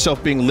feel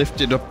yourself being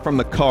lifted up from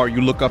the car.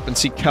 You look up and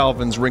see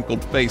Calvin's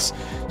wrinkled face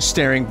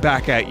staring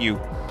back at you.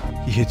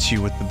 He hits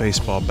you with the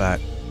baseball bat.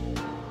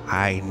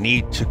 I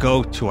need to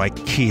go to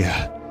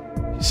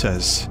IKEA, he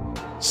says,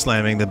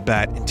 slamming the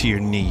bat into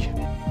your knee.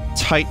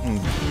 Tighten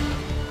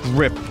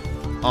grip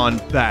on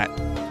bat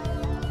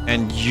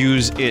and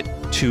use it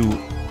to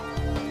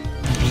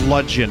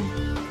bludgeon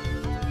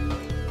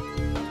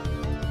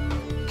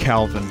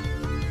Calvin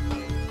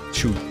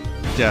to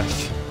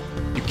death.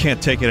 You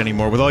can't take it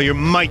anymore. With all your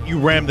might, you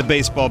ram the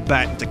baseball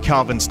bat into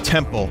Calvin's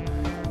temple.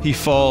 He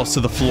falls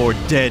to the floor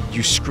dead.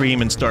 You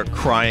scream and start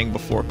crying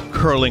before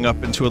curling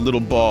up into a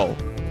little ball.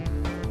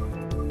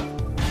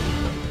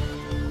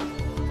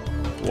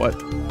 What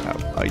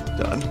have I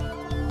done?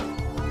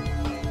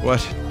 What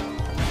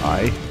have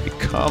I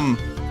become?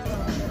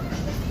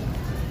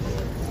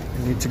 I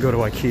need to go to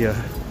IKEA.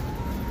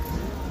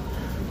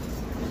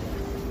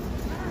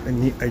 I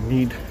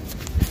need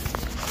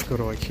to go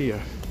to IKEA.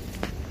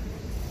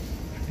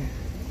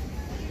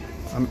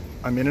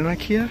 I'm in an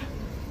IKEA?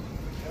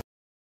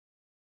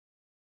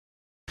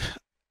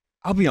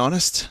 I'll be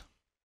honest.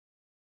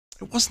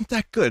 It wasn't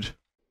that good.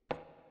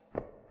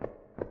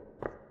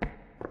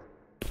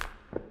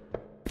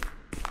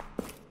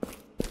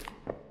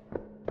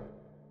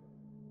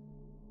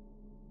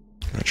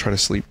 try to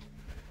sleep.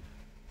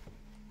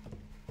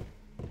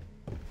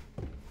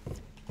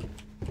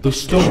 The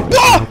store is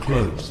now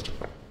closed.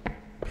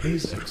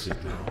 His exit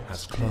now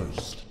has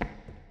closed.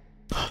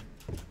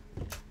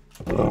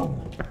 Oh,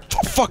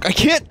 fuck, I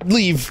can't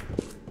leave!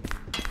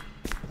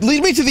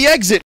 Lead me to the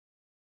exit!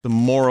 The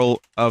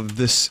moral of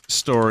this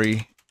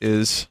story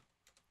is...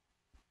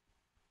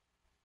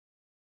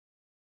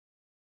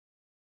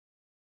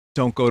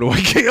 don't go to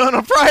IKEA on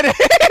a Friday!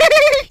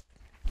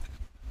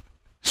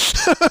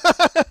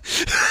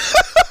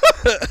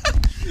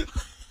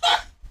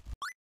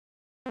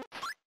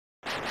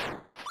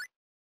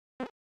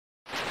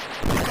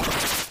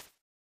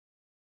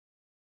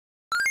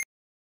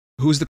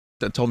 Who's the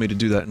that told me to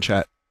do that in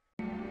chat?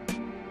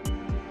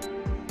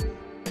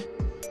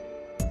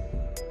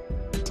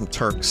 Some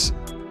Turks.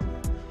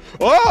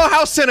 Oh,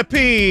 House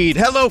Centipede!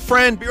 Hello,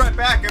 friend! Be right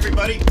back,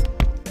 everybody!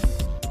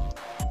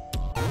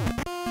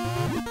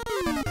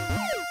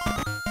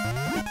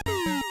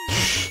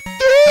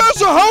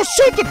 There's a House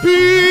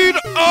Centipede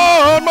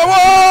on my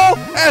wall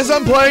as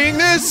I'm playing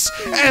this,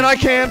 and I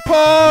can't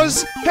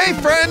pause! Hey,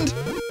 friend!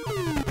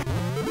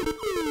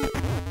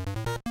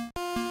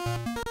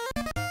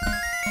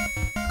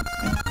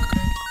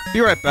 Be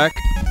right back.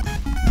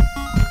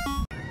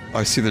 Oh,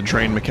 I see the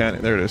drain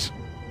mechanic. There it is.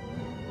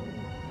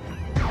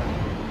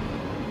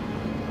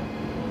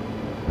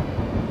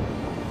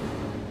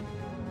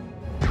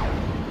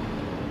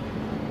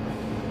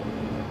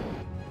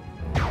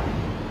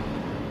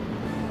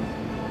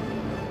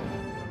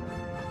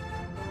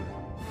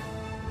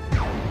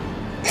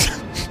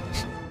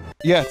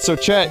 Yeah, so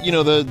chat, you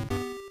know,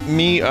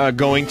 me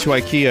going to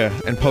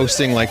IKEA and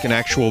posting like an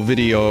actual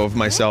video of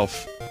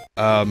myself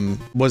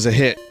was a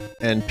hit,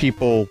 and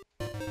people,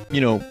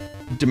 you know,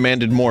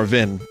 demanded more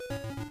Vin.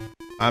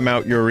 I'm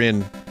out, you're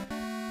in.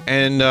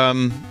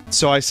 And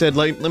so I said,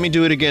 let me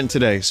do it again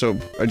today. So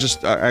I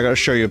gotta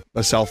show you a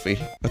selfie.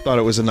 I thought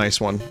it was a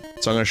nice one,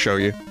 so I'm gonna show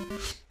you.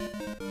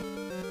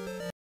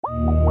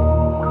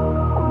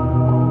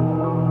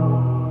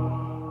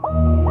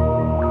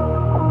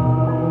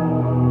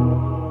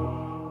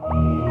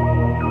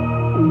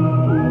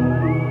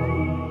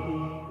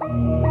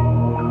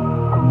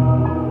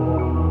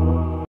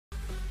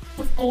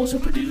 Also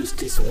produced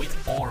this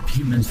with orb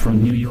humans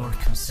from New York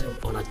who sell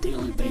on a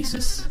daily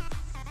basis.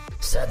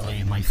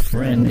 Sadly, my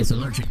friend is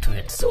allergic to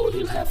it, so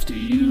he'll have to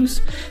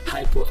use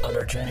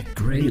hypoallergenic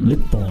grey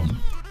lip balm.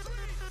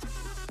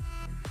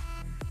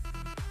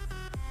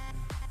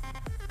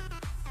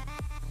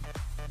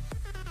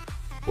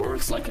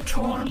 Works like a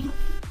charm.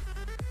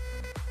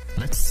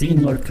 Let's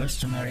sing our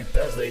customary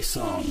birthday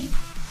song.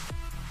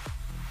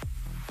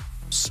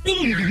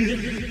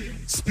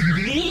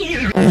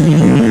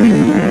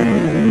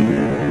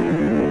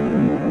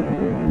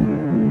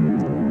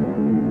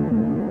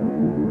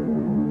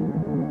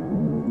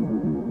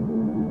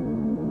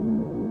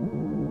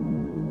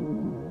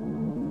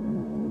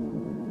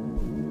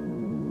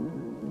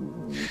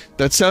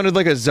 That sounded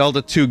like a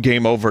Zelda 2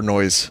 game over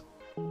noise.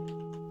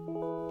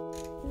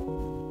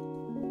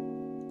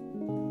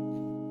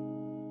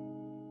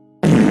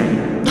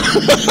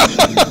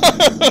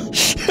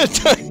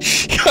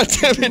 God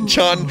damn it,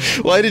 John.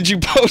 Why did you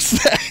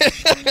post that?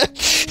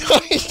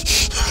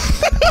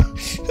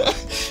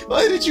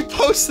 Why did you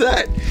post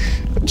that?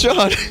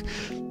 John.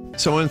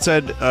 Someone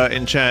said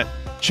in chat,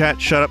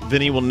 shut up,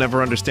 Vinny will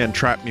never understand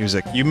trap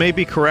music. You may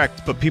be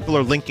correct, but people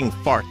are linking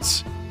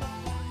farts.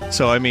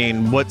 So, I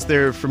mean, what's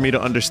there for me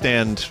to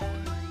understand?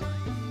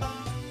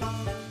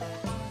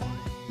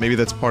 Maybe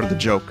that's part of the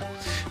joke.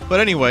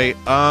 But anyway,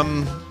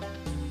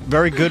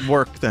 very good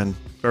work then.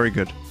 Very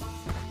good.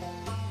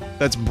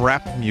 That's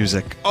brap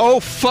music. Oh,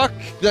 fuck!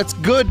 That's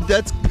good!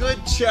 That's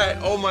good, chat!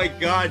 Oh my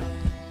god!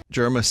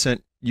 Jerma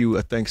sent you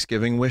a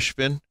Thanksgiving wish,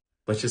 Vin?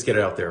 Let's just get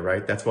it out there,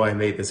 right? That's why I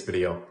made this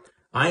video.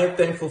 I am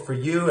thankful for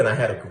you, and I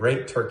had a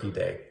great turkey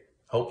day.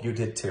 Hope you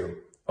did too.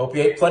 Hope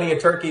you ate plenty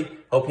of turkey.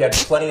 Hope you had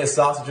plenty of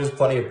sausages,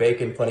 plenty of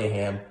bacon, plenty of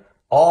ham.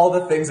 All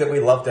the things that we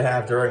love to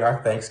have during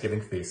our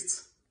Thanksgiving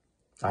feasts.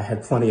 I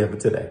had plenty of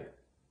it today.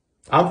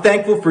 I'm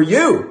thankful for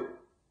you!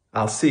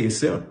 I'll see you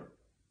soon.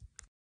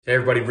 Hey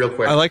everybody, real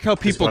quick. I like how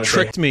people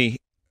tricked me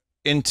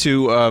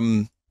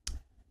into,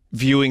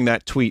 viewing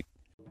that tweet.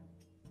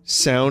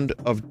 Sound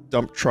of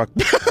dump truck.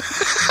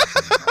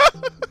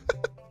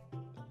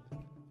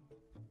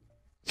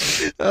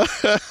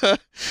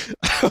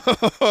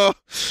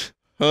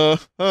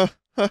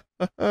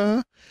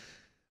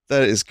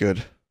 That is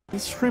good.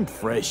 Is shrimp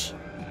fresh?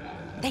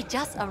 They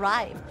just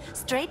arrived,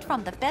 straight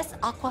from the best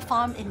aqua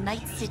farm in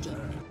Night City.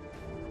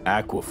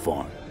 Aqua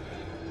farm.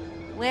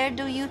 Where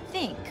do you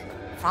think?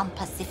 From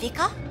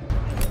Pacifica?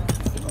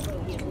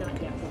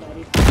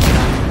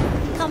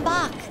 Come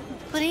back,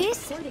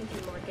 please.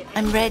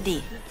 I'm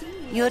ready.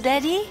 You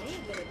ready?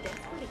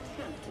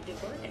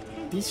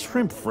 Is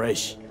shrimp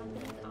fresh?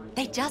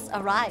 They just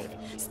arrived,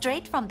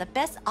 straight from the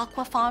best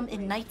aqua farm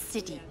in Night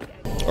City.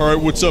 Alright,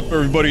 what's up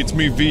everybody? It's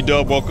me,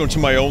 V-Dub. Welcome to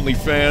my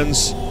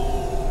OnlyFans,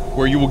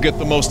 where you will get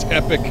the most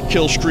epic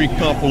kill streak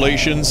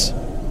compilations.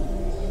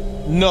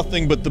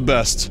 Nothing but the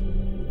best.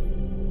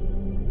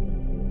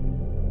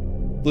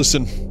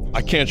 Listen,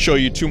 I can't show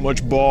you too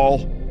much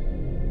ball.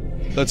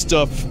 That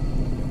stuff...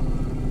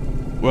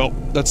 Well,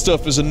 that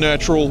stuff is a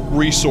natural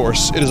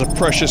resource. It is a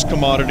precious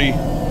commodity,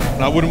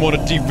 and I wouldn't want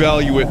to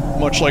devalue it,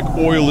 much like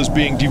oil is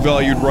being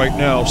devalued right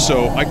now,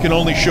 so I can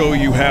only show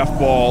you half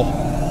ball.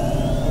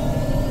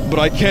 But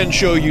I can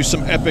show you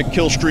some epic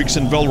kill streaks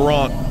in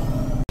Valorant.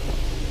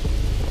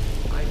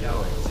 I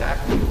know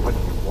exactly what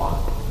you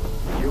want.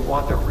 You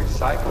want the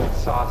recycled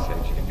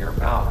sausage in your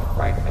mouth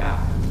right now.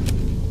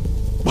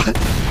 What?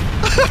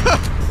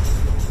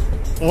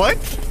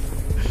 What?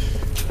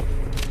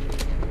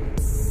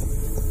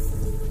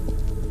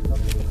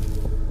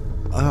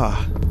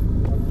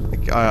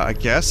 I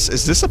guess.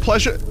 Is this a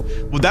pleasure?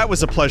 Well, that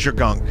was a pleasure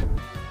gunk.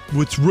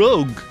 What's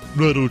wrong,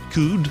 Ronald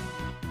Coon?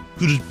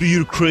 Could it be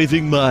you're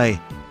craving my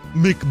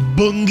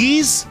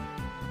McBungies?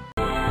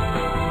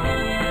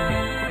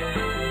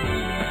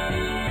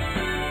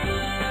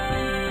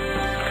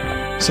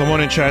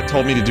 Someone in chat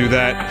told me to do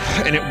that,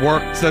 and it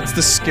worked. That's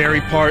the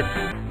scary part.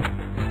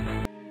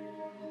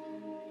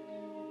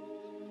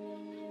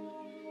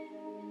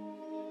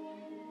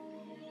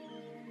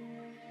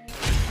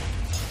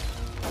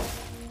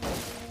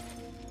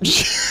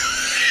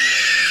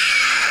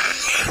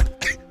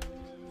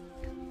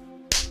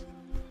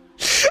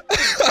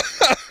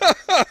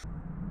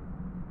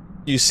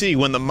 You see,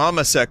 when the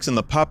mama sex and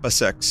the papa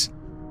sex.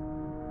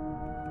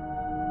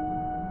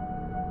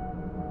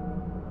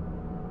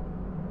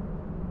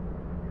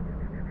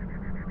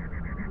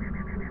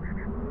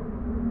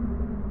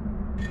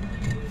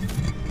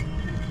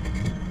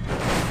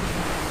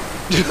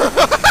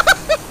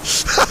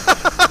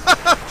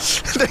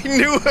 They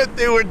knew what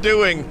they were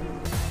doing.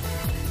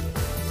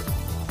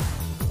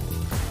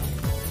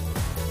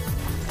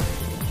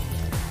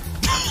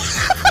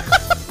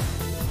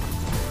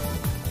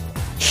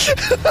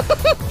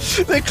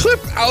 They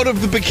clipped out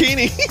of the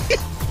bikini.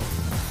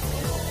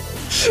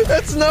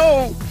 That's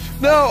no,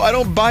 I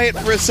don't buy it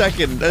for a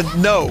second.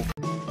 No.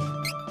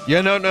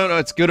 Yeah, no,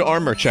 it's good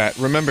armor, chat.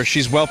 Remember,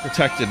 she's well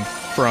protected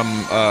from,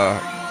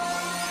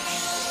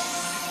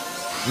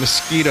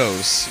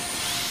 mosquitoes.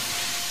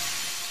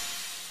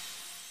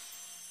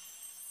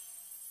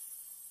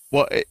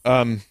 Well,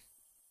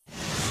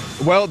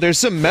 well, there's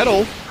some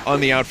metal on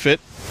the outfit.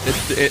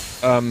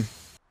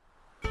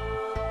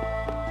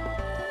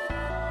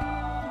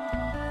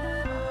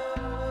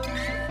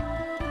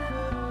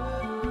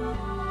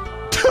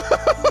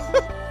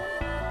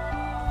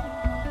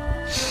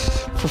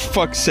 For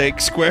fuck's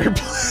sake, Square,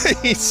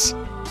 please!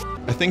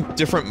 I think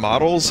different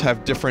models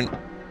have different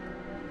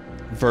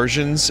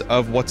versions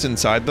of what's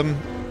inside them,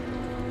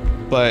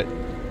 but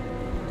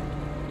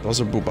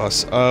those are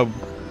boobas.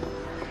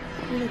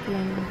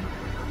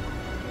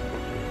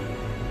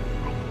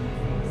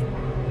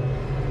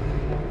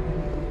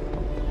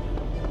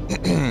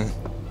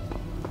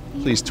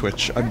 Please,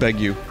 Twitch, I beg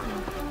you.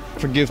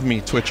 Forgive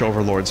me, Twitch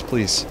overlords,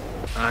 please.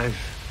 I've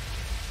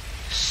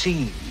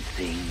seen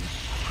things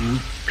you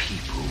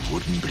people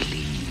wouldn't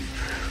believe.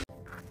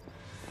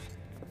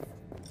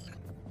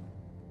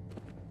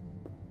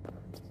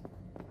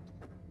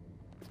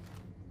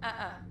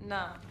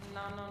 No.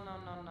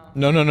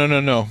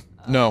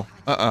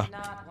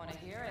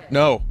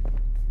 No.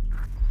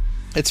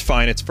 It's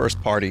fine, it's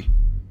first party.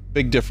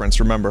 Big difference,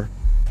 remember.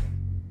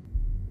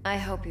 I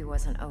hope he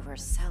wasn't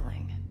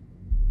overselling.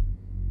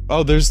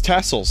 Oh, there's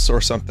tassels or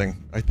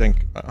something, I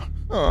think. Oh,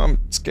 I'm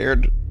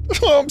scared.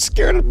 Oh, I'm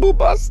scared of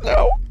boobas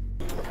now.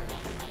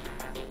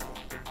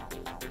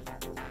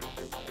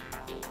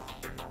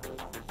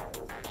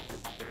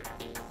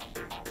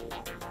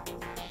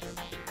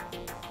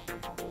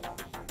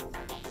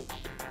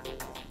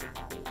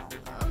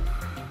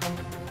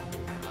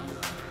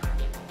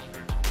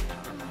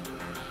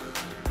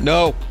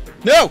 No!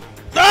 No!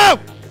 No!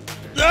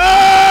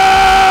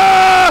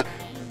 Ah!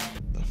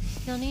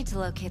 You'll need to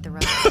locate the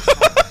road.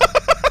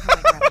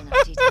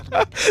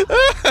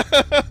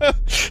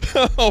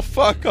 Oh,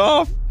 fuck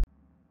off.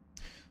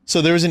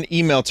 So there was an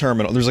email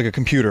terminal. There's like a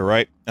computer,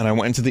 right? And I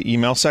went into the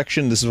email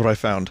section. This is what I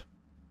found.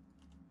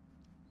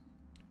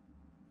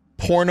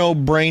 Porno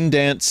brain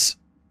dance.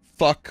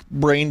 Fuck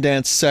brain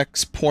dance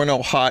sex.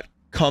 Porno hot.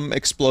 Cum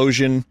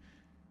explosion.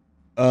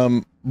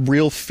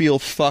 Real feel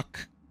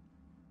fuck.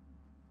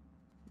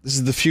 This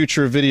is the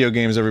future of video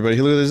games, everybody.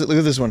 Look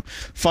at this one.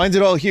 Find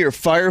it all here.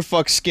 Fire,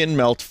 fuck, skin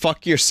melt,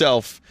 fuck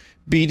yourself,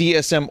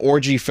 BDSM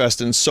orgy fest,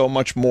 and so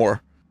much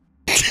more.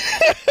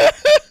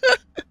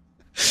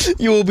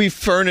 You will be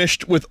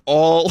furnished with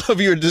all of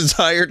your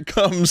desired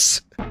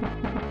comes.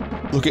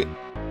 Look at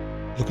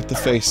the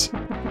face.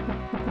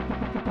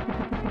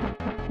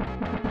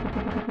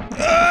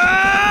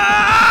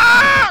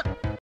 Ah!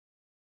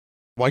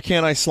 Why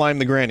can't I slime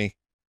the granny?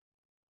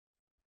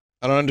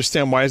 I don't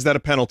understand. Why is that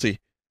a penalty?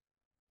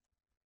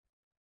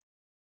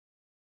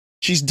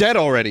 She's dead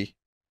already.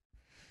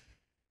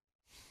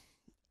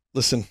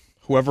 Listen,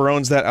 whoever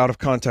owns that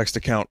out-of-context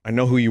account, I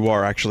know who you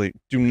are, actually.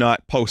 Do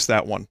not post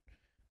that one.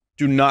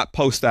 Do not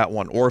post that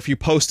one. Or if you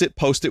post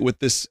it with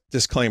this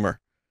disclaimer.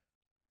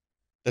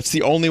 That's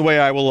the only way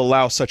I will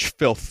allow such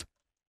filth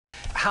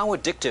How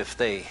addictive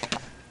they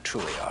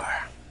truly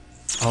are.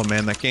 Oh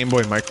man, that Game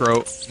Boy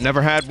Micro.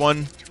 Never had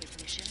one.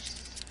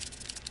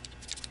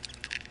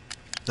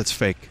 That's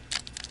fake.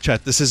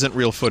 Chat, this isn't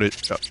real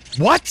footage.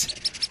 What?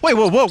 Wait,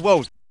 whoa, whoa,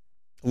 whoa!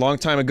 A long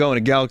time ago in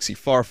a galaxy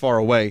far, far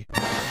away.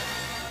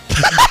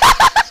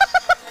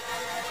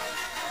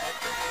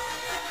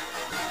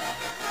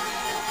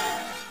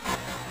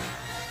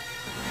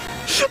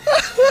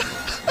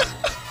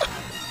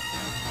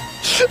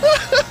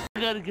 I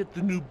gotta get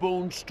the new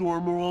Bone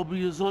Storm or I'll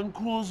be his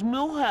uncle's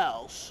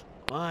millhouse.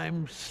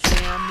 I'm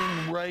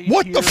standing right here.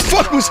 What the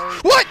fuck was-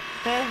 what?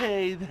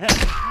 Hey,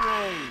 that's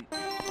great.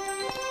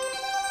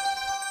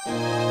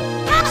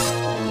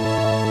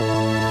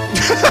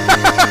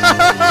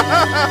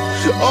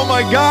 Oh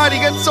my god, he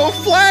got so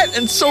flat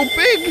and so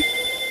big!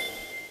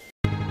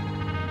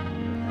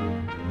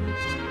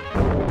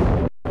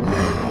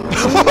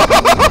 Oh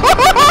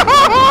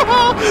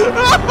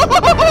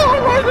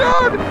my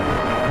god!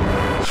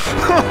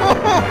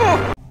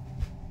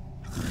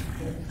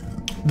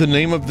 The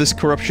name of this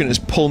corruption is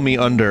Pull Me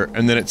Under,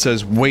 and then it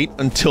says, wait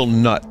until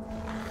nut.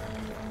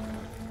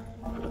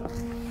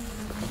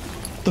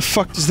 The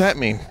fuck does that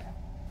mean?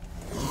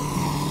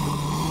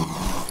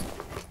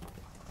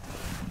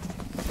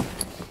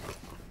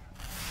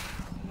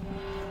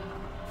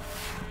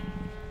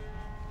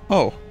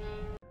 Oh.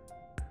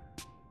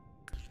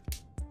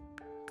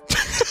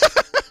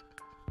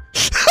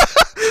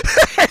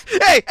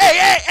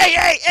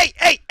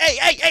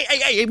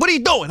 Hey, what are you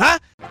doing, huh?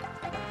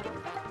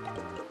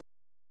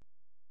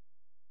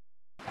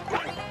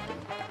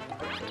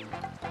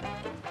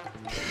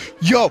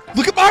 Yo,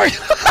 look at Mario!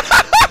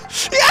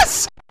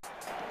 Yes!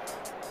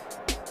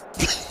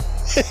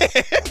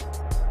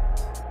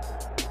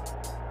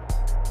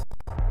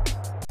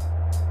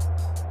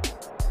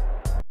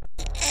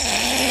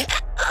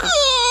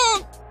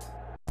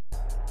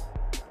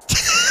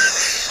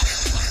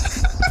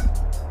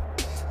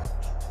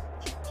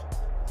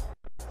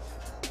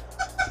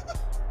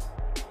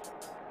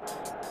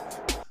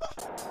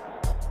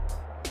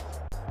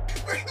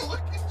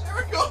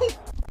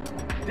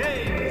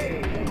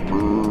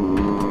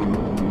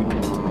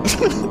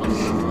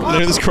 The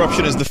name of this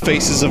corruption is the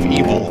Faces of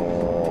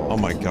Evil. Oh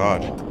my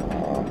god.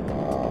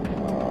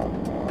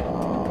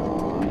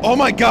 Oh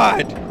my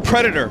god!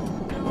 Predator!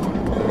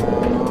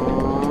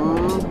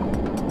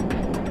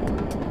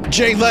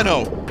 Jay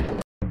Leno!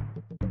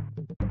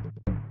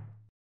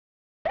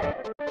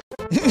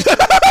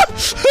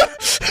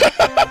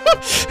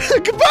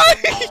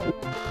 Goodbye!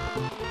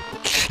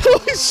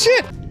 Holy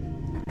shit!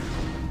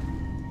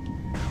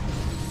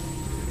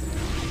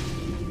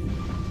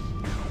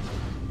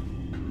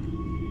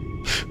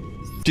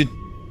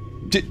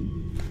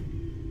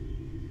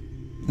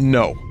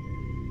 No.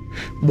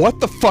 What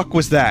the fuck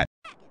was that?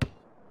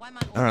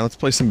 Alright, let's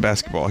play some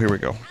basketball. Here we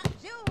go.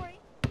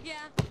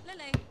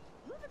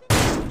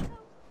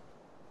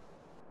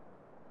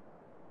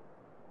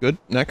 Good.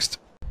 Next.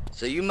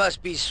 So you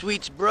must be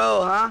Sweet's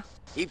bro, huh?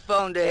 He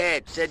phoned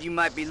ahead, said you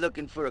might be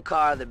looking for a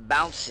car that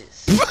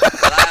bounces.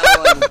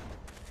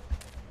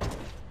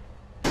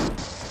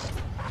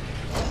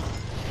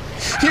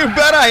 You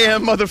bet I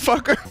am,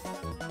 motherfucker!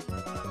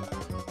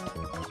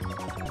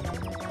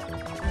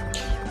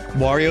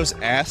 Wario's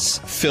ass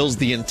fills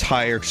the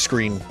entire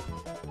screen.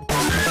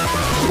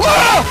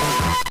 Whoa!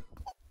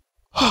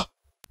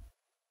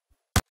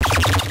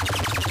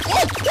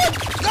 What?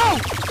 No!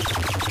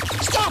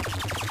 Stop!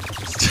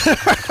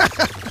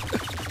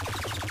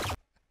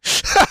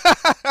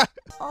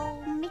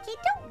 Oh, Mickey,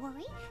 don't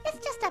worry. It's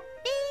just a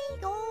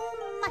big old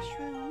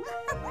mushroom.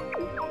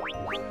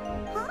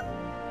 Huh?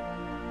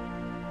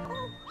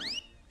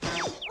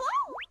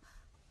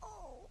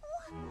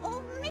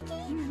 Oh,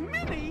 Mickey!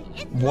 Minnie!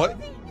 What?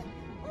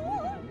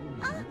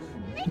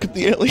 Look at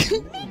the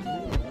alien.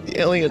 The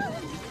alien.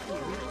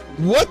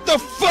 What the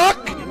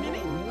fuck?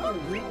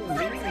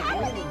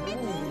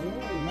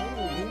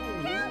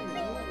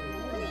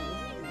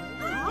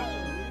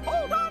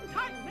 Hold on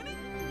tight, Minnie.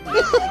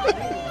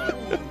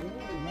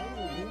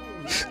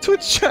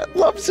 Twitch chat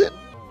loves it.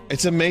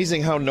 It's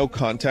amazing how no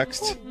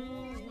context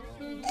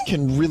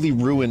can really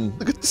ruin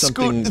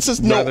something it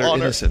says no rather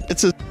honor. innocent.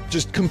 It's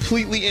just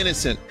completely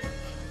innocent.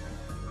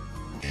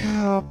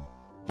 Yeah.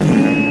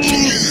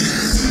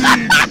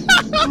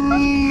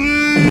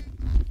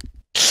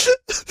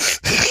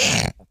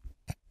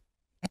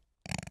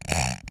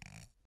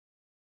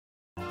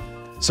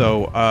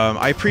 So,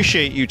 I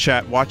appreciate you,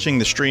 chat, watching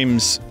the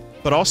streams,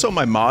 but also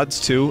my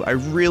mods, too. I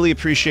really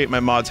appreciate my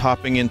mods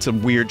hopping into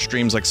weird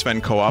streams like Sven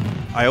Co-op.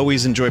 I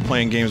always enjoy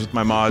playing games with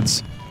my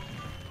mods.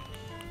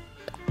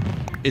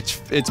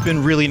 It's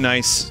been really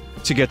nice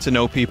to get to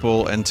know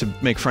people and to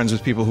make friends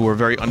with people who are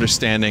very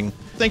understanding.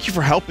 Thank you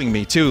for helping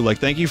me, too. Like,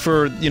 thank you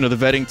for, you know, the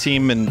vetting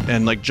team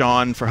and like,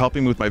 John for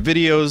helping me with my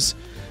videos,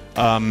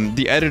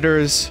 the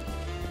editors,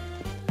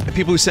 the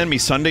people who send me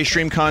Sunday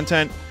stream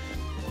content,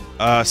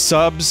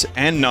 subs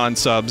and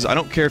non-subs. I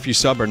don't care if you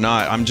sub or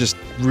not. I'm just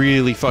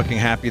really fucking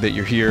happy that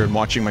you're here and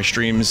watching my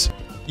streams.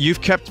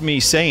 You've kept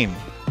me sane,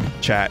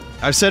 chat.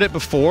 I've said it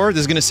before,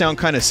 this is gonna sound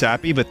kind of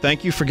sappy, but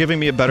thank you for giving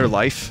me a better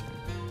life.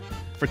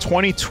 For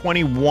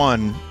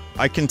 2021,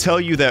 I can tell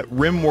you that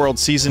RimWorld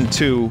Season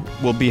 2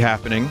 will be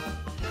happening.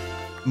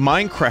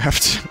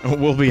 Minecraft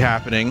will be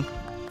happening.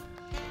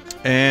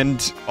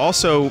 And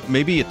also,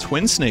 maybe a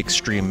Twin Snakes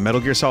stream, Metal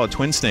Gear Solid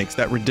Twin Snakes,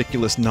 that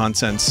ridiculous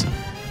nonsense.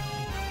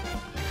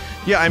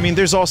 Yeah, I mean,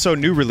 there's also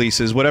new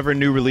releases. Whatever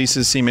new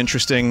releases seem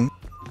interesting,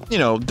 you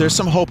know, there's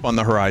some hope on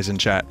the horizon,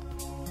 chat.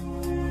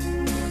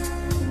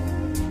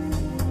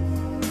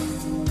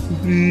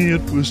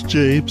 It was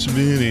Japes,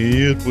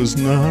 Vinny, it was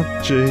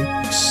not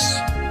Japes.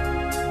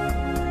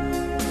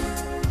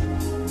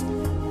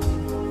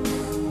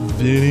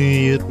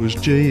 Vinny, it was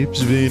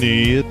Japes,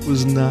 Vinny, it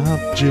was not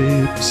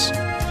Japes.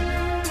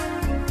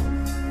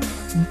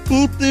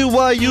 Booty,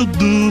 why you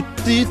do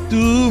it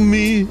to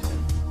me?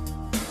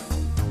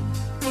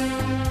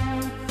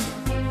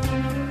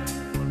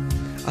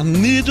 I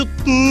need you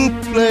to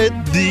play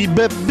the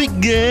baby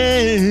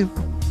game.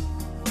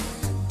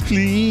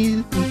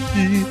 Please.